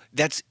so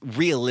that's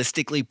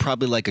realistically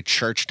probably like a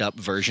churched up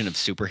version of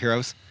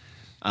superheroes.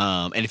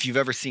 And if you've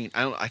ever seen,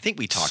 I think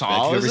we talked about it. If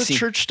Saw you've ever is a seen,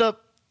 churched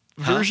up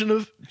version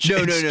of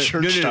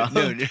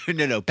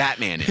no.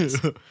 Batman is.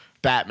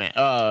 Batman.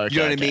 Oh, okay, You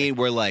know what okay. I mean?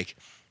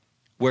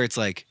 Where it's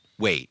like,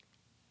 wait,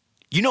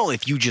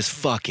 if you just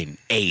fucking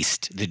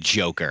aced the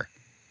Joker,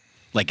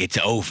 like it's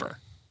over.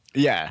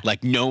 Yeah.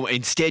 Like, no,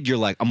 instead you're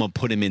like, I'm going to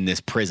put him in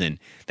this prison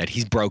that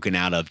he's broken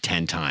out of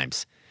 10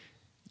 times.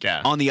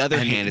 Yeah. On the other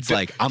hand, it's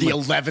like, I'm the a-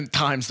 11th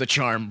time's the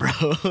charm, bro.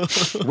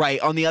 right.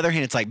 On the other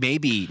hand, it's like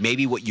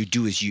maybe what you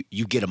do is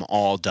you get them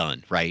all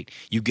done, right?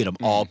 You get them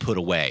all put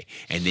away,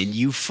 and then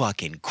you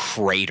fucking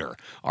crater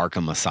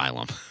Arkham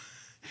Asylum.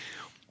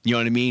 You know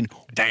what I mean?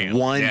 Damn,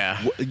 One,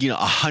 yeah.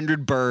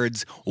 100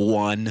 birds,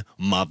 one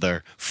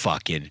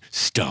motherfucking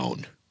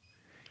stone.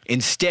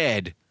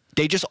 Instead,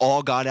 they just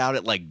all got out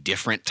at like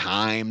different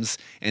times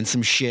and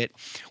some shit.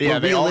 Yeah, Where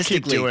they all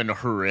keep realistically- doing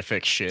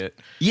horrific shit.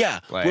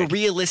 Yeah, Like- well,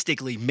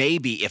 realistically,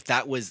 maybe if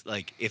that was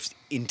like, if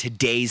in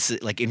today's,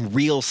 like in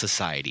real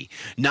society,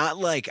 not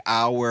like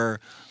our,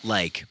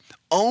 like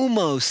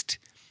almost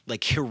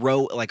like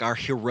like our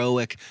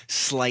heroic,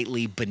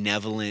 slightly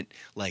benevolent,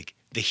 like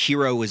the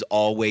hero is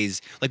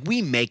always, like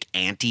we make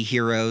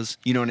anti-heroes,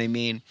 you know what I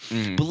mean?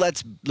 Mm-hmm. But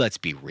let's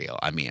be real.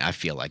 I mean, I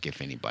feel like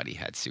if anybody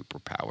had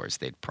superpowers,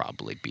 they'd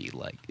probably be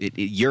like,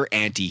 your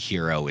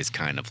anti-hero is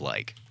kind of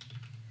like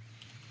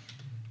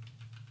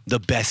the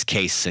best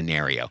case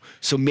scenario.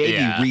 So maybe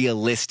Yeah.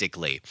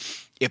 realistically,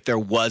 if there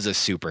was a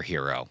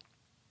superhero,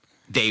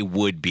 they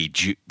would be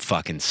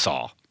fucking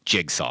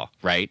Jigsaw,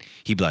 right?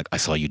 He'd be like, I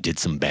saw you did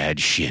some bad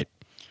shit.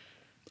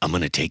 I'm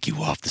going to take you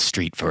off the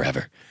street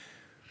forever.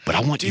 But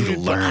I want you to Dude,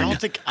 but learn. I don't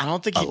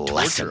think a he'd torture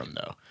lesson. him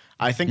though.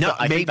 I think No,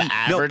 I think the maybe-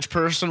 no. average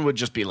person would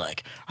just be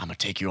like, I'm gonna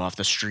take you off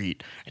the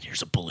street and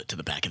here's a bullet to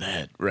the back of the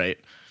head, right?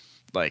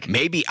 Like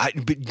Maybe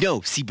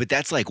but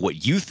that's like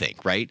what you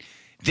think, right?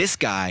 This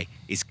guy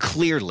is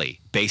clearly,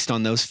 based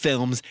on those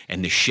films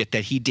and the shit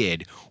that he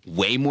did,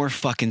 way more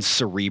fucking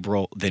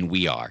cerebral than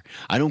we are.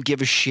 I don't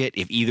give a shit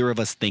if either of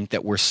us think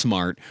that we're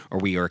smart or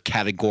we are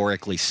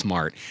categorically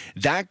smart.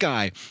 That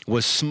guy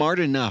was smart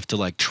enough to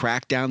like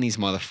track down these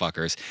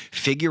motherfuckers,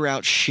 figure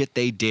out shit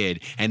they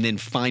did, and then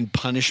find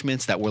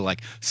punishments that were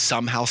like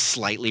somehow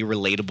slightly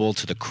relatable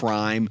to the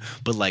crime,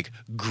 but like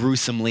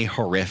gruesomely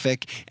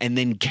horrific, and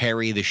then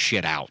carry the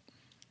shit out.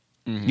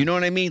 You know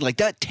what I mean? Like,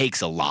 that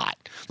takes a lot.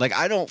 Like,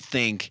 I don't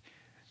think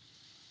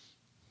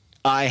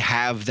I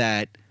have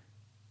that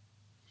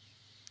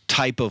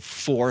type of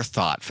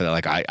forethought for that.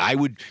 Like, I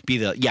would be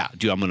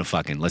dude, I'm going to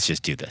fucking, let's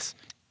just do this.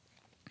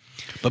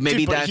 But maybe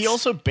Dude, but that's... he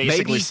also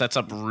basically maybe- sets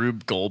up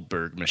Rube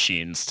Goldberg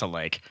machines to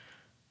like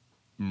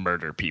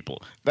murder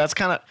people. That's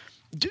kind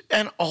of,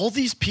 and all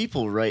these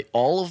people, right?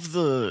 All of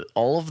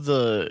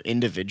the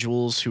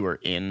individuals who are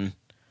in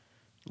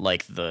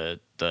like the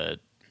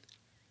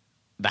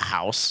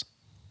house,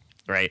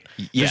 right?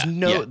 Yeah,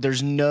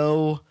 There's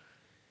no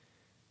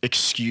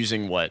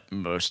excusing what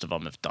most of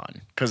them have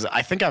done, because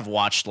I think I've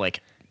watched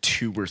like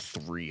 2 or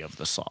 3 of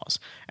the Saws,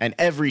 and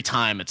every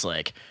time it's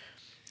like,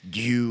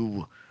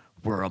 you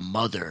were a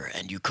mother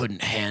and you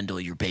couldn't handle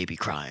your baby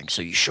crying,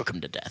 so you shook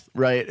him to death,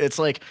 right? It's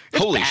like,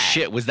 it's Holy bad.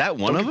 shit, was that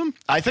one of them?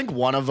 I think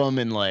one of them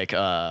in like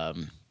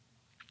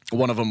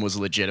one of them was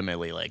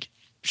legitimately like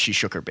she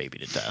shook her baby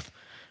to death.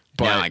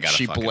 Now I But gotta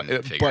she fucking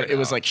figure but it it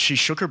was out. like she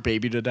shook her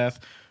baby to death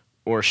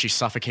or she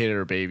suffocated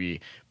her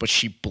baby, but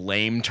she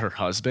blamed her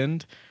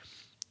husband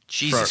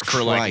Jesus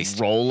for like Christ.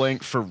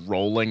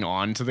 rolling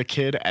onto the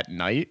kid at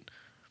night.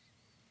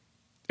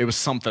 It was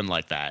something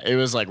like that. It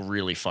was like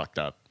really fucked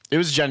up. It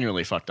was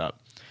genuinely fucked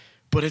up.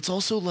 But it's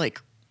also like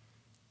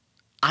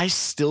I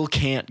still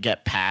can't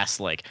get past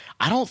like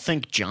I don't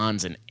think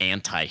John's an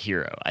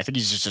anti-hero. I think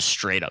he's just a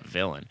straight up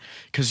villain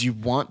cuz you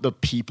want the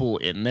people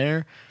in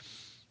there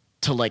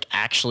to like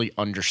actually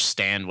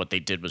understand what they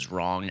did was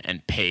wrong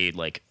and pay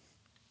like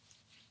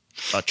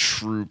a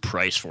true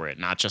price for it,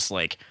 not just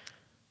like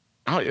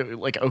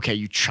okay,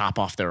 you chop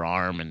off their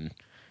arm and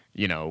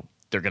you know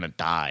they're gonna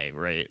die,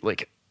 right?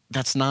 Like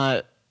that's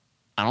not.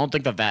 I don't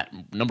think that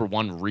number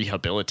one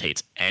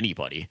rehabilitates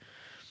anybody.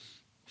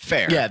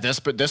 Fair. Yeah, this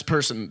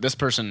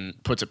person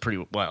puts it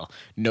pretty well.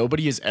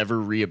 Nobody is ever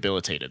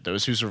rehabilitated.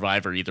 Those who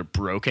survive are either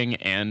broken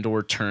and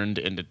or turned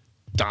into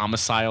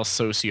domicile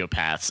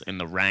sociopaths in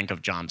the rank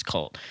of John's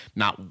cult.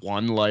 Not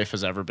one life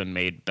has ever been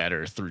made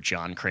better through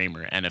John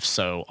Kramer, and if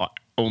so,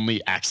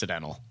 only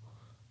accidental.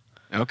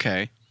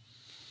 Okay.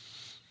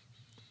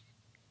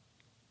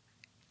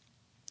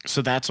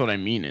 So that's what I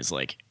mean is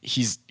like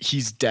he's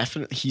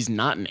definitely he's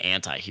not an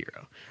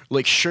anti-hero.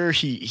 Like sure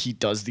he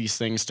does these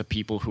things to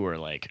people who are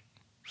like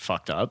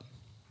fucked up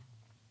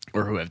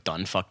or who have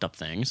done fucked up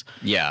things.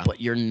 Yeah. But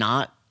you're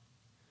not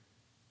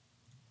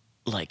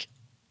like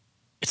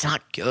it's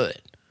not good.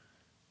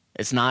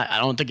 It's not I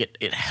don't think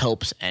it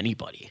helps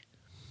anybody.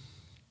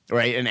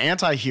 Right? An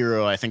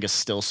anti-hero I think is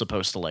still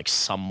supposed to like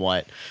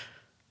somewhat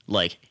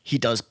like he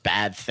does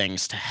bad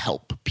things to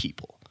help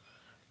people.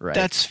 Right.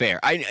 That's fair.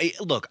 I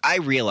look, I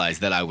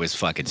realized that I was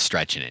fucking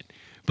stretching it.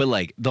 But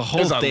like the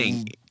whole It's a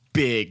thing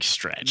big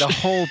stretch. the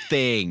whole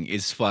thing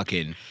is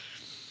fucking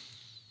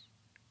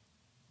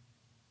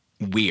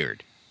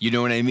weird. You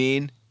know what I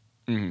mean?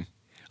 Mm-hmm.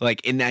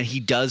 Like in that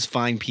he does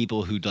find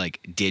people who like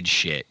did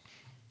shit.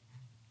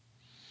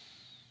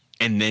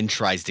 And then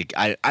tries to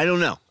I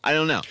don't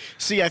know.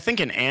 See, I think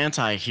an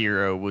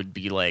anti-hero would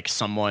be like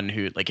someone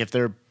who like if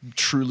they're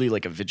truly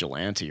like a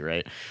vigilante,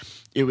 right?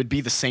 It would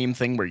be the same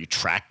thing where you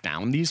track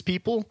down these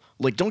people.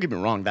 Like, don't get me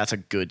wrong, that's a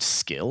good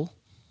skill.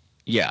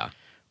 Yeah.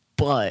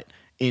 But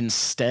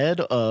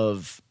instead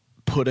of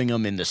putting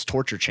them in this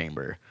torture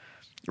chamber,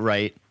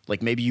 right?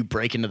 Like maybe you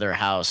break into their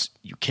house,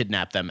 you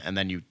kidnap them, and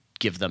then you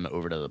give them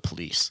over to the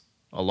police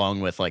along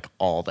with like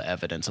all the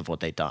evidence of what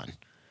they've done.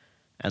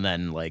 And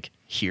then like,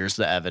 here's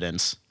the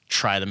evidence,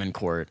 try them in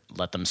court,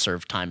 let them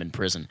serve time in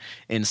prison,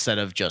 instead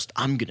of just,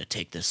 I'm going to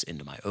take this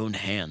into my own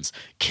hands,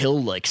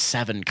 kill like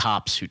 7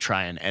 cops who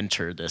try and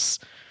enter this.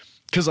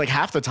 Because like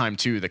half the time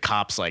too, the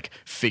cops like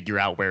figure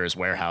out where his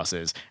warehouse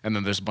is, and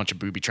then there's a bunch of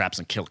booby traps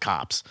and kill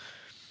cops,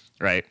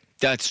 right?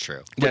 That's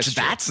true.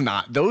 That's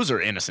not, those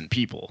are innocent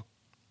people.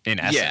 In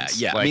essence.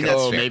 Yeah. Like, I mean,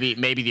 that's fair.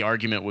 maybe the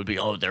argument would be,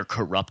 oh, they're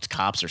corrupt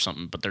cops or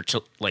something, but they're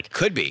like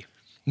Could be.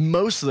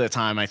 most of the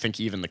time, I think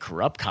even the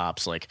corrupt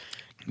cops, like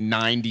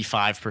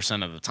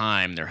 95% of the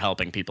time, they're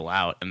helping people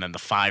out. And then the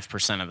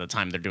 5% of the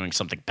time they're doing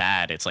something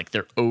bad, it's like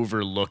they're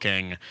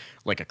overlooking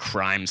like a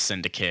crime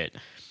syndicate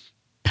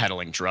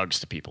peddling drugs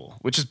to people,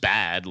 which is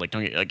bad. Like,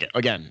 don't get, like,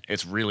 again,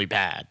 it's really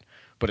bad.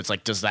 But it's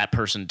like, does that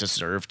person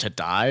deserve to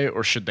die,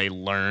 or should they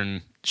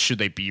learn? Should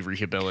they be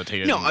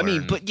rehabilitated? No, and I mean,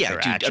 learn but yeah, their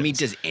dude. I mean, actions?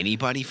 does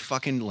anybody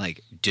fucking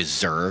like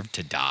deserve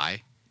to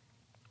die?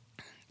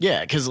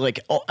 Yeah, because like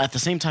at the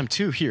same time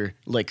too, here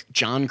like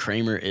John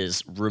Kramer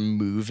is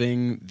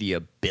removing the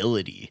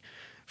ability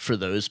for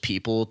those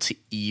people to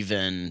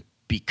even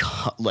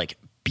become like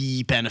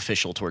be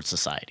beneficial towards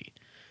society.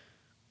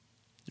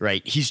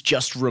 Right? He's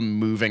just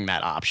removing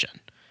that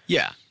option.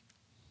 Yeah.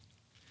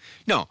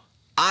 No,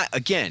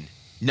 again,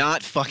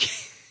 not fucking.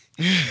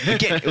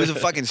 Again, it was a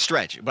fucking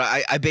stretch, but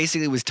I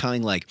basically was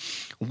telling like,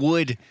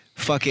 would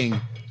fucking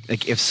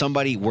like if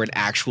somebody were an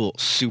actual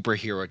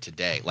superhero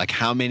today, like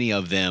how many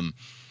of them,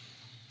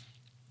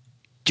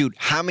 dude,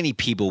 how many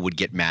people would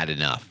get mad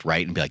enough,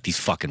 right, and be like these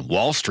fucking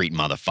Wall Street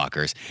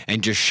motherfuckers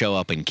and just show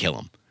up and kill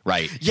them,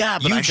 right? Yeah,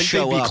 but You'd I think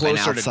show they'd be up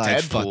closer and to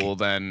outside Deadpool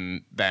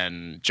fucking-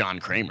 than John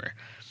Kramer.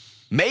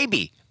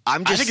 Maybe.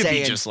 I'm just I think saying.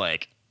 it'd be just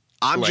like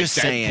I'm like just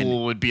Deadpool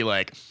saying. would be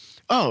like,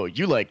 oh,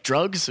 you like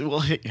drugs?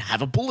 Well,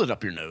 have a bullet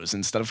up your nose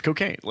instead of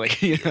cocaine.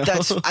 Like, you know?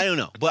 That's I don't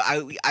know, but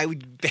I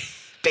would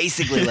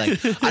basically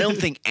like I don't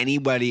think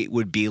anybody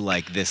would be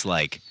like this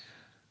like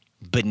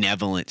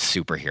benevolent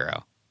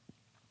superhero.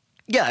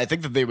 Yeah, I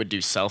think that they would do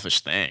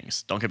selfish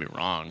things. Don't get me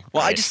wrong.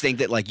 Well, I right? just think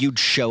that like you'd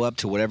show up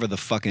to whatever the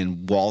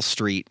fucking Wall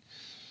Street,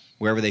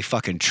 wherever they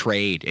fucking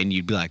trade, and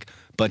you'd be like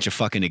a bunch of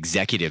fucking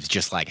executives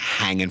just like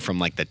hanging from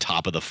like the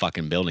top of the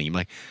fucking building. You'd be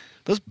like,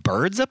 those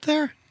birds up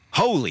there?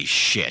 Holy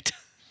shit.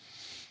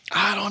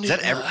 I don't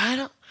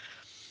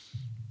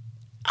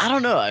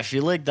know. I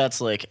feel like that's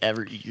like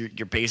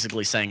you're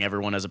basically saying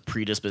everyone has a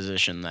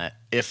predisposition that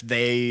if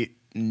they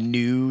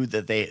knew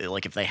that they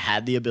like if they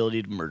had the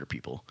ability to murder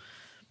people,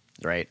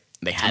 right?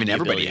 They had the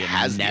everybody ability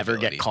has to the never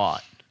ability. get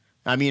caught.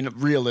 I mean,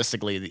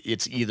 realistically,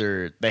 it's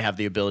either they have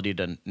the ability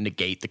to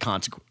negate the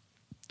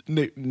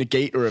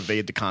negate or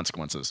evade the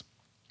consequences.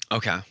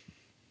 Okay.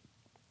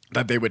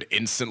 That they would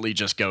instantly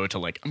just go to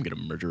like, I'm going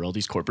to murder all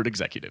these corporate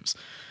executives.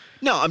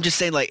 No, I'm just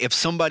saying, like, if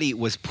somebody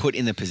was put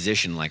in the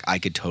position, like, I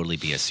could totally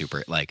be a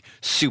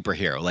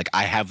superhero. Like,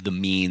 I have the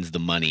means, the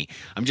money.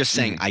 I'm just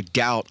saying, I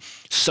doubt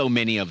so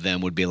many of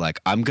them would be like,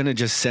 I'm going to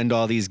just send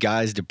all these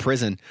guys to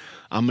prison.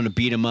 I'm going to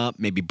beat him up,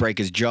 maybe break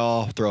his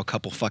jaw, throw a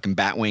couple fucking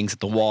bat wings at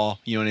the wall,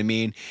 you know what I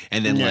mean?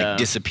 And then, like,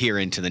 disappear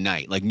into the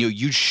night. Like,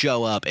 you'd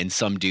show up and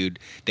some dude,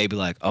 they'd be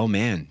like, oh,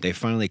 man, they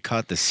finally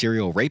caught the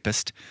serial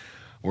rapist.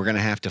 We're going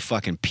to have to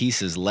fucking piece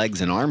his legs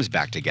and arms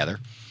back together.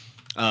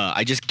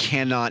 I just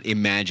cannot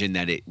imagine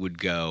that it would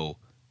go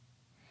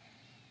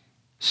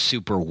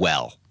super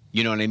well.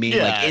 You know what I mean?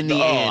 Yeah, like in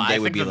the end, they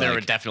would be like, there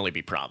would definitely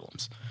be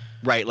problems.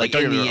 Right? Like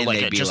in the end,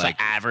 they'd be just like,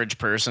 an average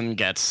person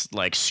gets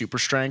like super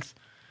strength.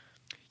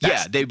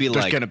 They'd be like,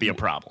 there's going to be a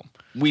problem.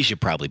 We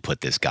should probably put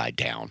this guy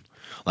down.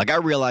 Like I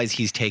realize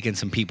he's taken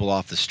some people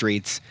off the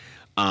streets.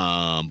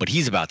 But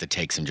he's about to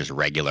take some just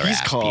regular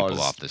ass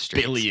people off the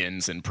streets.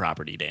 Billions in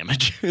property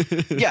damage.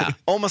 Yeah,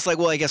 almost like,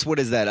 well, I guess what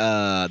is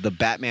that? The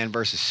Batman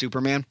versus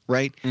Superman,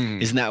 right?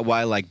 Isn't that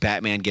why like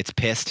Batman gets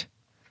pissed?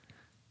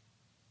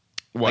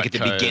 Like at the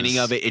beginning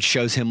of it, it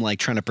shows him like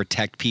trying to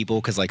protect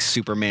people because like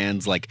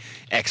Superman's like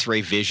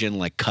X-ray vision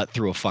like cut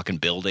through a fucking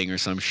building or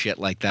some shit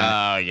like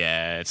that. Oh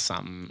yeah, it's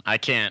something. I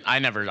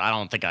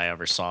don't think I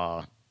ever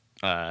saw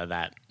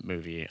that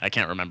movie. I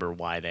can't remember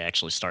why they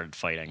actually started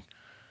fighting.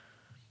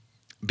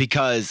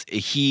 Because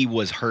he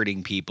was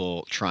hurting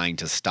people trying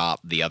to stop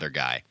the other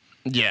guy.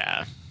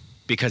 Yeah.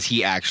 Because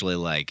he actually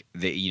like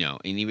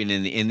and even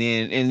in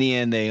the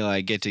end they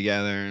like get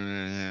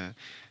together.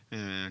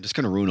 Just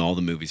gonna ruin all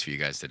the movies for you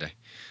guys today.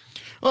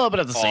 Well,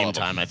 but at the same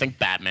time, I think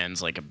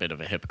Batman's like a bit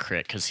of a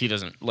hypocrite because he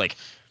doesn't like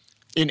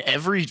in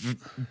every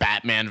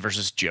Batman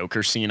versus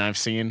Joker scene I've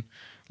seen,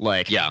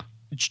 like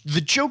the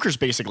Joker's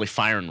basically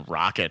firing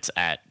rockets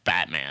at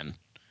Batman.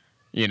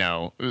 You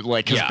know,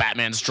 like because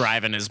Batman's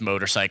driving his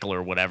motorcycle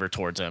or whatever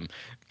towards him,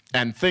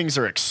 and things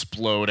are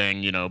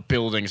exploding. You know,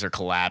 buildings are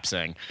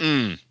collapsing,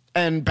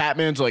 and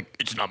Batman's like,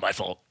 "It's not my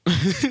fault."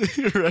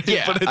 Right?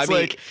 Yeah, but it's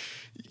like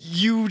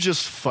you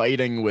just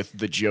fighting with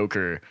the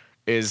Joker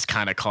is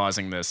kind of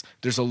causing this.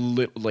 There's a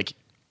little like,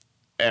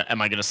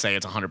 am I going to say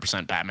it's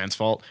 100% Batman's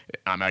fault?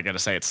 Am I going to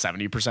say it's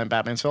 70%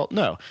 Batman's fault?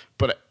 No,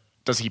 but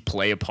does he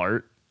play a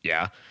part?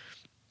 Yeah,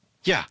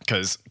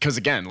 because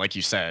again, like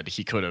you said,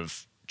 he could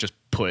have just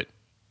put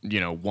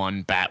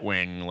one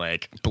Batwing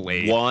like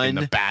blade in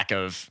the back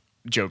of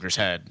Joker's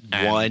head.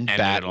 One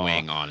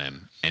Batwing on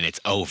him, and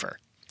it's over.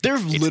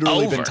 There's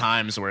literally been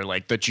times where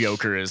like the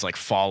Joker is like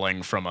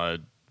falling from a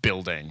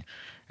building,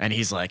 and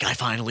he's like, "I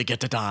finally get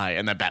to die,"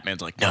 and then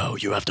Batman's like, "No,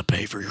 you have to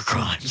pay for your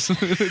crimes."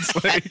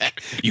 It's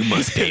like you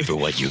must pay for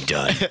what you've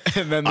done.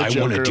 And then I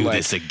want to do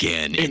this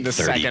again in the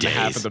 30 second days.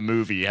 half of the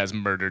movie has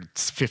murdered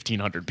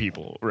 1,500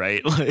 people,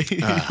 right? Like,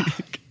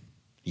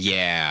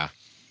 yeah.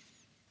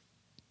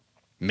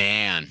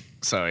 Man.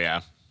 So, yeah.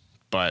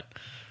 But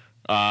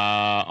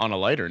on a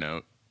lighter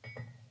note,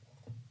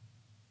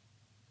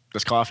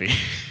 this coffee.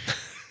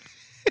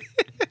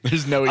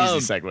 There's no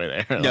easy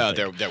segue there. No,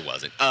 there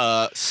wasn't.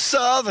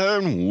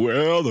 Southern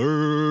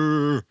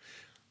weather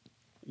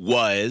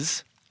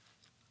was...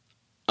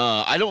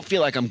 I don't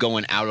feel like I'm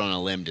going out on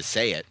a limb to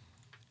say it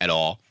at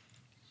all.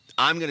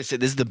 I'm going to say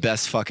this is the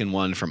best fucking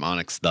one from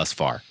Onyx thus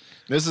far.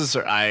 This is...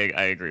 I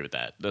agree with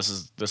that. This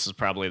is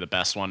probably the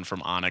best one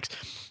from Onyx.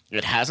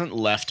 It hasn't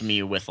left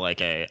me with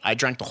like I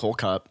drank the whole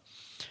cup.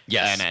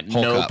 Yes. And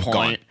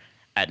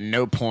at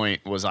no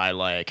point was I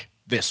like,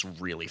 this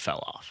really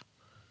fell off.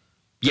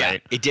 Yeah,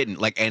 right? It didn't.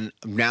 Like, and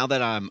now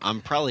that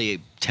I'm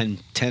probably 10,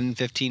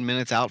 15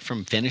 minutes out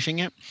from finishing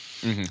it,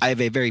 I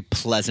have a very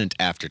pleasant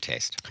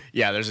aftertaste.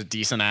 Yeah, there's a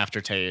decent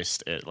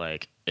aftertaste.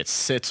 It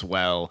sits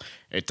well.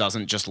 It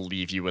doesn't just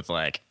leave you with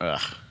like,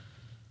 ugh.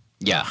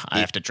 Yeah, I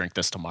have to drink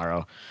this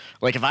tomorrow.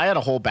 Like if I had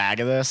a whole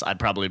bag of this, I'd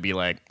probably be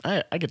like,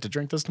 I get to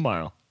drink this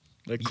tomorrow.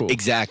 Like cool.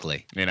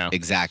 Exactly. You know?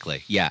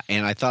 Exactly. Yeah.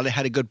 And I thought it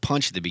had a good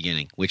punch at the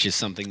beginning, which is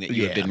something that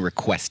you had been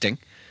requesting.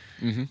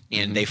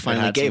 And they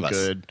finally gave us.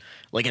 Good,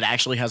 like it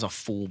actually has a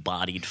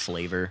full-bodied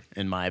flavor,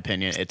 in my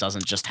opinion. It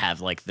doesn't just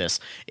have like this.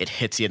 It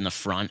hits you in the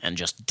front and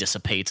just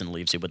dissipates and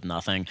leaves you with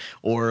nothing.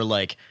 Or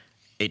like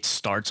it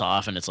starts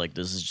off and it's like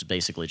this is just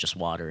basically just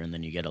water, and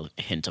then you get a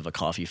hint of a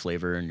coffee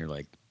flavor, and you're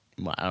like,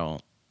 well, I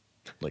don't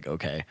like.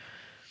 Okay,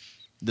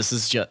 it's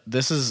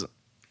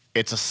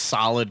a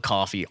solid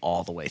coffee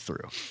all the way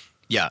through.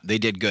 Yeah, they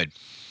did good.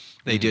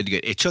 They did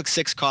good. It took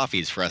 6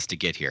 coffees for us to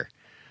get here.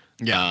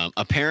 Yeah.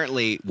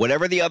 Apparently,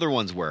 whatever the other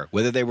ones were,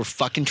 whether they were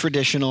fucking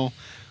traditional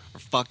or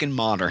fucking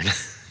modern,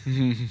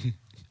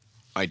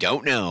 I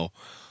don't know.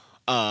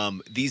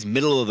 These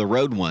middle of the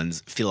road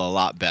ones feel a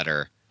lot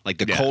better. Like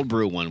the cold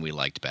brew one we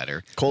liked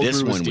better.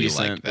 This one was we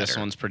decent. liked better. This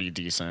one's pretty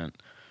decent.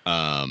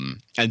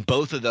 And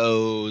both of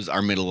those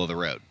are middle of the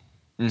road.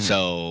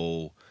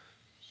 So,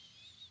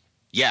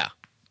 yeah.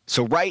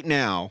 So right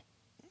now,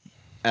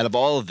 out of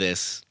all of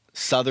this,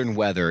 Southern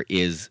Weather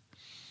is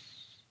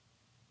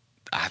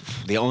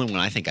the only one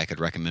I think I could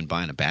recommend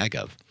buying a bag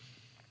of.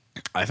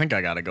 I think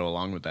I got to go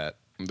along with that.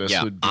 This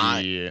Yeah, would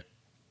be.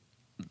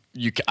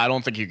 I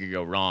don't think you could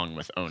go wrong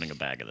with owning a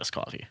bag of this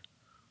coffee.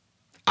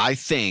 I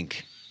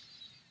think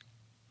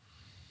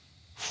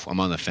I'm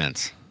on the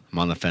fence. I'm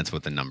on the fence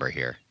with the number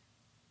here.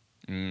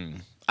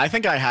 I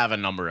think I have a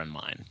number in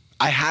mind.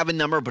 I have a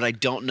number, but I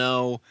don't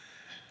know.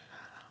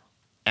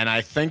 And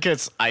I think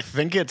it's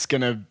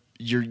gonna.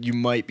 You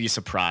might be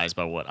surprised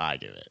by what I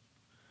give it.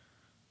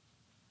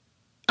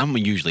 I'm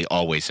usually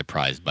always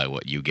surprised by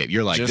what you give.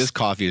 You're like, this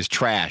coffee is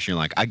trash. You're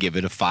like, I give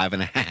it a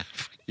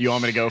 5.5. You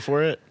want me to go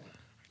for it?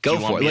 Go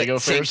for it. Go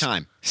Same first?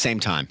 time.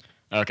 Same time.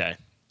 Okay.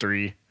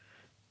 3,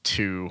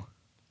 2,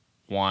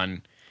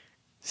 1.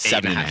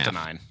 7.5 to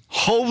 9.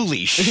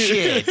 Holy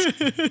shit.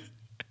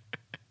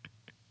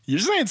 You're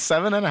saying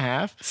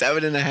 7.5?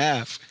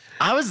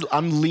 7.5.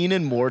 I'm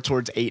leaning more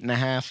towards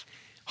 8.5.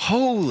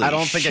 Holy shit. I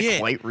don't think it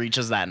quite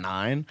reaches that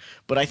 9,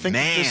 but I think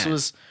this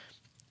was.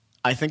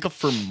 I think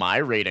for my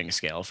rating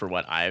scale for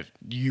what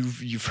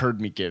you've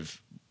heard me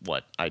give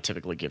what I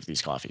typically give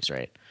these coffees,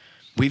 right?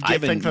 I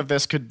think that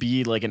this could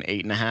be like an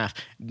 8.5.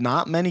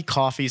 Not many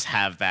coffees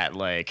have that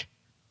like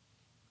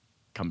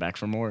come back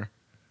for more.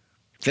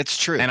 That's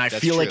true. And I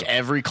feel like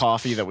every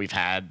coffee that we've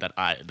had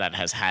that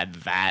has had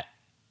that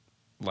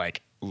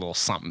like little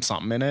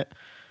something in it,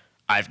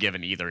 I've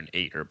given either an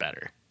 8 or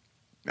better.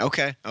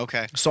 Okay.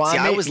 So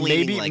I was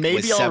leaning maybe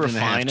with I'll 7.5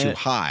 refine too it.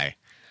 high.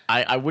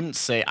 I wouldn't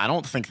say. I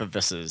don't think that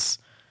this is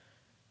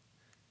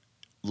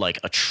like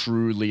a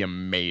truly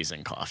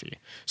amazing coffee.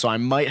 So I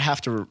might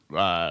have to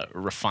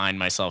refine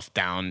myself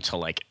down to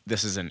like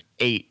this is an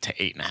 8 to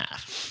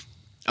 8.5.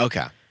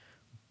 Okay.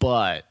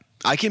 But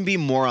I can be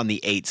more on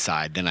the 8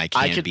 side than I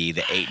can be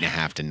the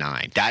 8.5 to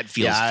 9. That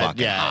feels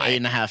fucking high.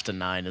 8.5 to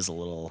 9 is a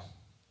little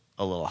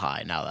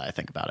high now that I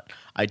think about it.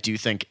 I do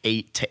think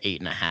 8 to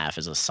 8.5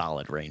 is a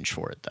solid range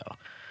for it though.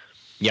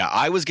 Yeah,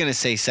 I was gonna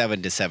say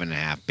 7 to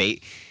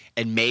 7.5.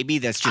 And maybe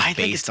that's just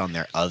based on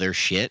their other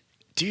shit.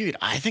 Dude,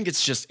 I think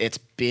it's just it's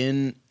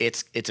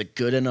a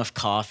good enough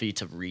coffee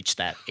to reach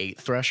that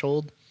 8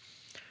 threshold.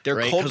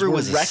 Their cold brew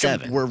was a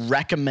 7. We're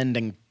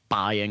recommending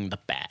buying the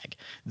bag.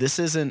 This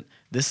isn't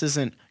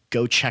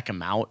go check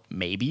them out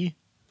maybe,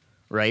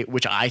 right?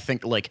 Which I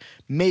think like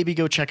maybe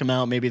go check them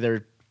out. Maybe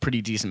they're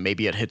pretty decent.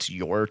 Maybe it hits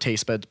your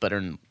taste buds better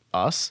than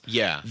us.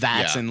 Yeah,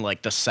 that's in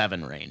like the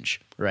 7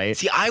 range, right?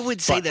 See, I would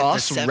say that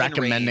us the 7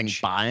 recommending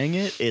range, buying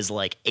it is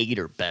like 8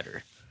 or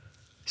better.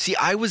 See,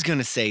 I was going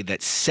to say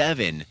that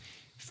 7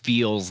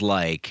 feels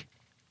like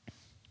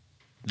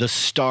the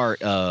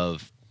start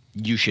of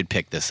you should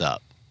pick this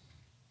up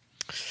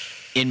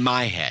in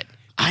my head.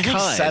 I think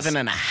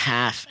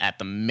 7.5 at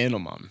the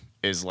minimum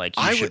is like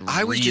you should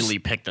really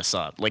pick this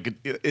up. Like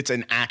it's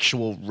an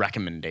actual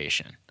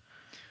recommendation.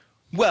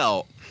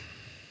 Well,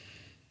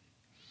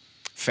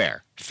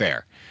 fair.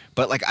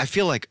 But like I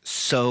feel like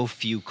so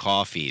few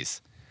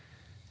coffees.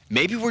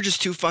 Maybe we're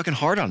just too fucking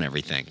hard on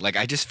everything. Like,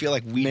 I just feel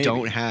like we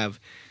don't have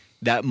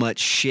that much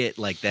shit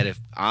like that. If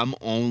I'm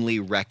only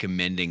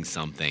recommending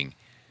something,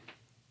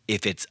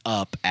 if it's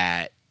up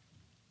at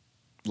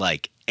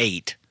like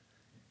 8,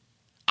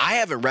 I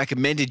haven't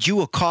recommended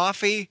you a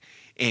coffee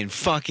in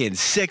fucking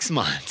 6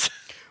 months.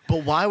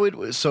 But why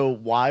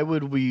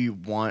would we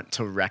want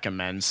to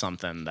recommend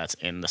something that's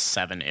in the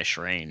 7-ish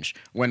range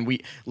when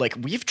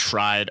we've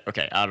tried,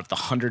 okay, out of the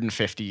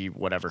 150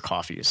 whatever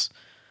coffees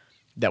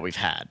that we've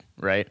had,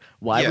 right?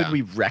 Why would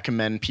we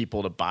recommend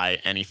people to buy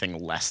anything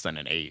less than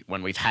an 8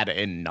 when we've had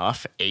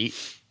enough 8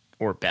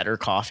 or better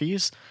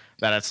coffees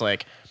that it's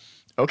like,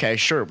 okay,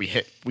 sure, we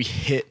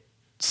hit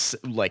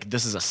like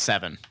this is a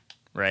 7,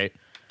 right?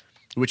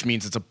 Which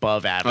means it's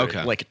above average.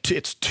 Okay. Like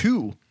it's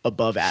 2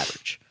 above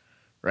average,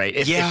 right?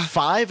 If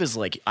 5 is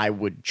like I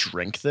would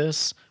drink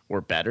this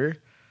or better,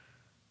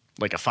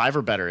 like a 5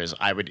 or better is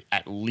I would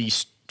at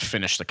least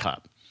finish the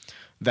cup.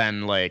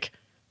 Then like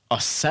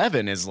a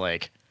 7 is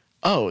like,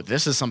 oh,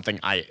 this is something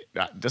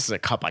this is a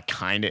cup I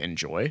kind of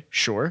enjoy,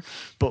 sure.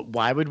 But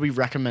why would we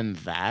recommend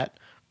that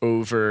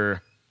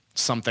over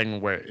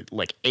something where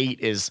like 8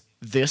 is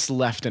this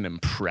left an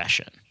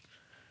impression?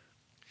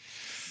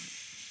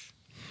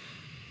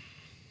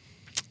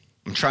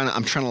 I'm trying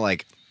to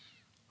like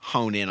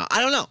hone in on.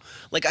 I don't know.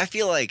 Like I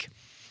feel like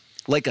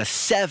a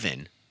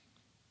 7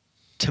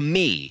 to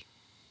me,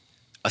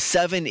 a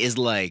 7 is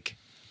like.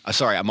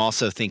 Sorry, I'm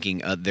also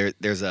thinking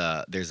there's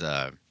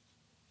a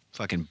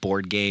fucking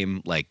board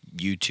game like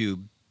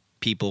YouTube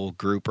people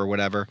group or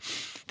whatever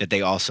that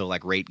they also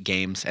like rate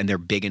games, and they're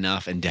big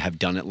enough and to have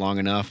done it long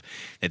enough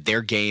that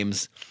their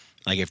games,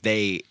 like if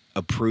they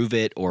approve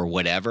it or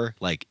whatever,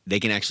 like they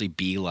can actually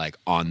be like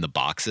on the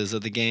boxes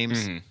of the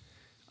games,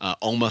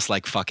 almost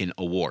like fucking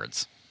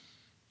awards.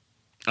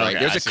 Right?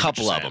 Okay, There's a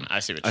couple of them. I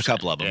see what a you're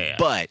couple saying. of them, Yeah.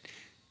 but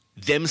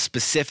them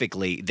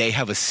specifically, they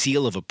have a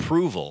seal of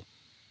approval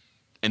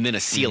and then a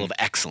seal of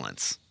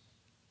excellence.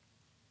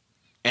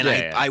 And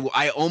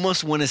I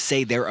almost want to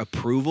say their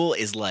approval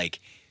is like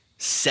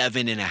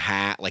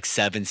 7.5, like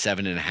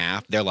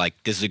 7.5. They're like,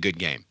 this is a good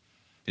game.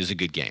 This is a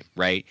good game,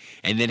 right?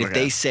 And then if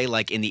they say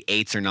like in the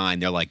 8s or 9,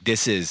 they're like,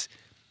 this is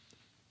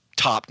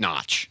top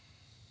notch.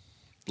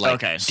 Like,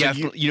 Okay, so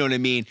definitely, you know what I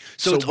mean?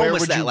 So it's where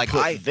almost would that. you Like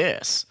put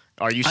this?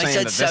 Are you I saying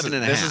said that seven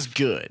and a this half. is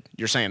good?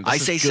 You're saying this I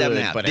is say good,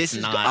 7.5. but This it's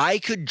is. not. I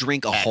could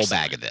drink a whole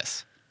bag excellent. of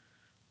this.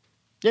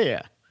 Yeah,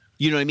 yeah.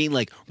 You know what I mean?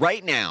 Like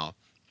right now,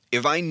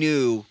 if I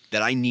knew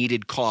that I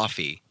needed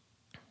coffee,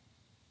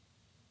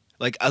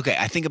 like, okay,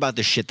 I think about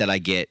the shit that I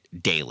get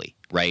daily,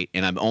 right?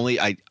 And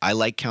I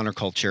like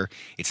counterculture.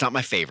 It's not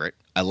my favorite.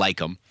 I like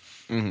them.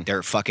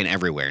 They're fucking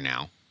everywhere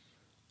now.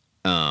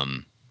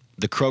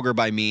 The Kroger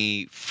by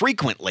me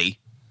frequently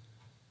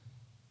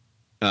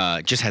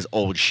just has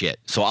old shit.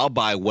 So I'll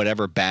buy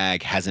whatever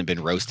bag hasn't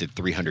been roasted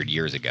 300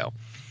 years ago.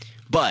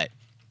 But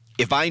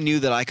if I knew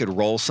that I could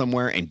roll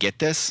somewhere and get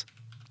this,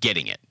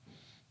 getting it.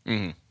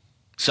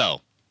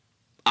 So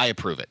I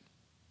approve it.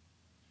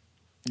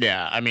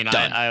 Yeah, I mean,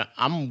 Done.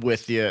 I'm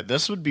with you.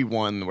 This would be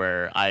one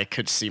where I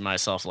could see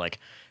myself like,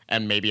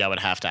 and maybe I would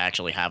have to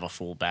actually have a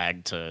full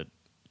bag to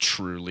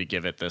truly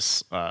give it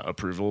this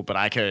approval. But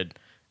I could,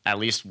 at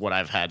least what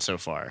I've had so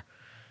far,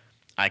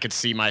 I could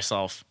see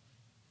myself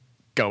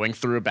going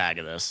through a bag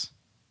of this,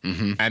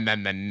 and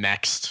then the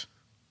next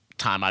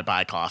time I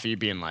buy coffee,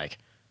 being like,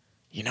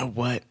 you know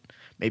what?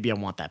 Maybe I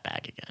want that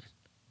bag again.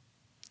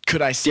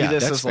 Could I see Yeah,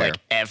 this that's as fair. like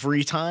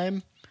every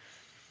time?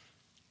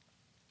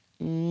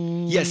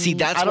 Yeah, see,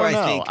 that's I where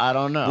don't I know. think I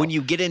don't know. when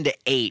you get into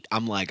 8,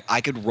 I'm like,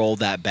 I could roll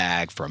that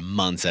bag for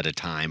months at a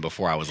time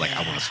before I was like,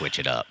 I want to switch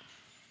it up.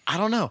 I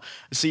don't know.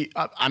 See,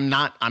 I'm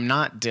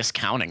not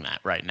discounting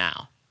that right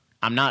now.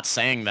 I'm not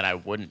saying that I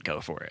wouldn't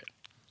go for it.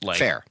 Like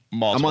Fair.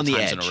 multiple I'm on the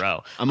times edge. in a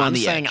row. I'm on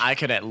the saying edge. I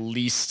could at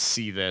least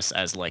see this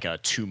as like a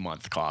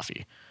 2-month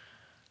coffee.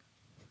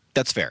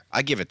 That's fair.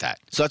 I give it that.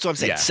 So that's what I'm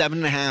saying. Yeah.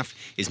 7.5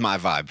 is my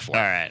vibe for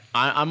All it. right,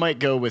 I might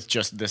go with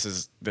just this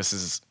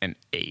is an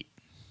 8.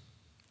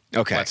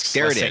 Okay, Let's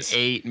there it say is.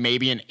 8,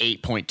 maybe an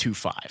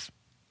 8.25.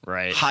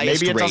 Right.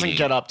 Highest maybe it doesn't rating.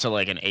 get up to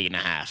like an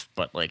 8.5,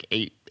 but like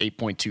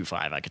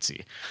 8.25 I could see.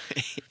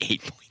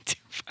 8.25.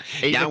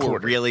 Eight Now and a we're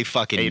quarter. really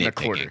fucking 8 and a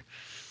nitpicking. quarter.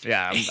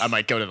 Yeah, I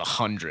might go to the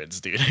hundreds,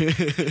 dude.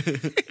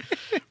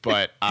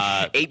 But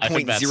I think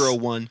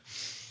 8.01.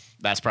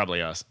 that's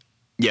probably us.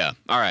 Yeah.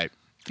 All right.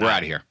 We're All right.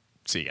 out of here.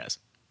 See you guys.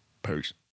 Peace.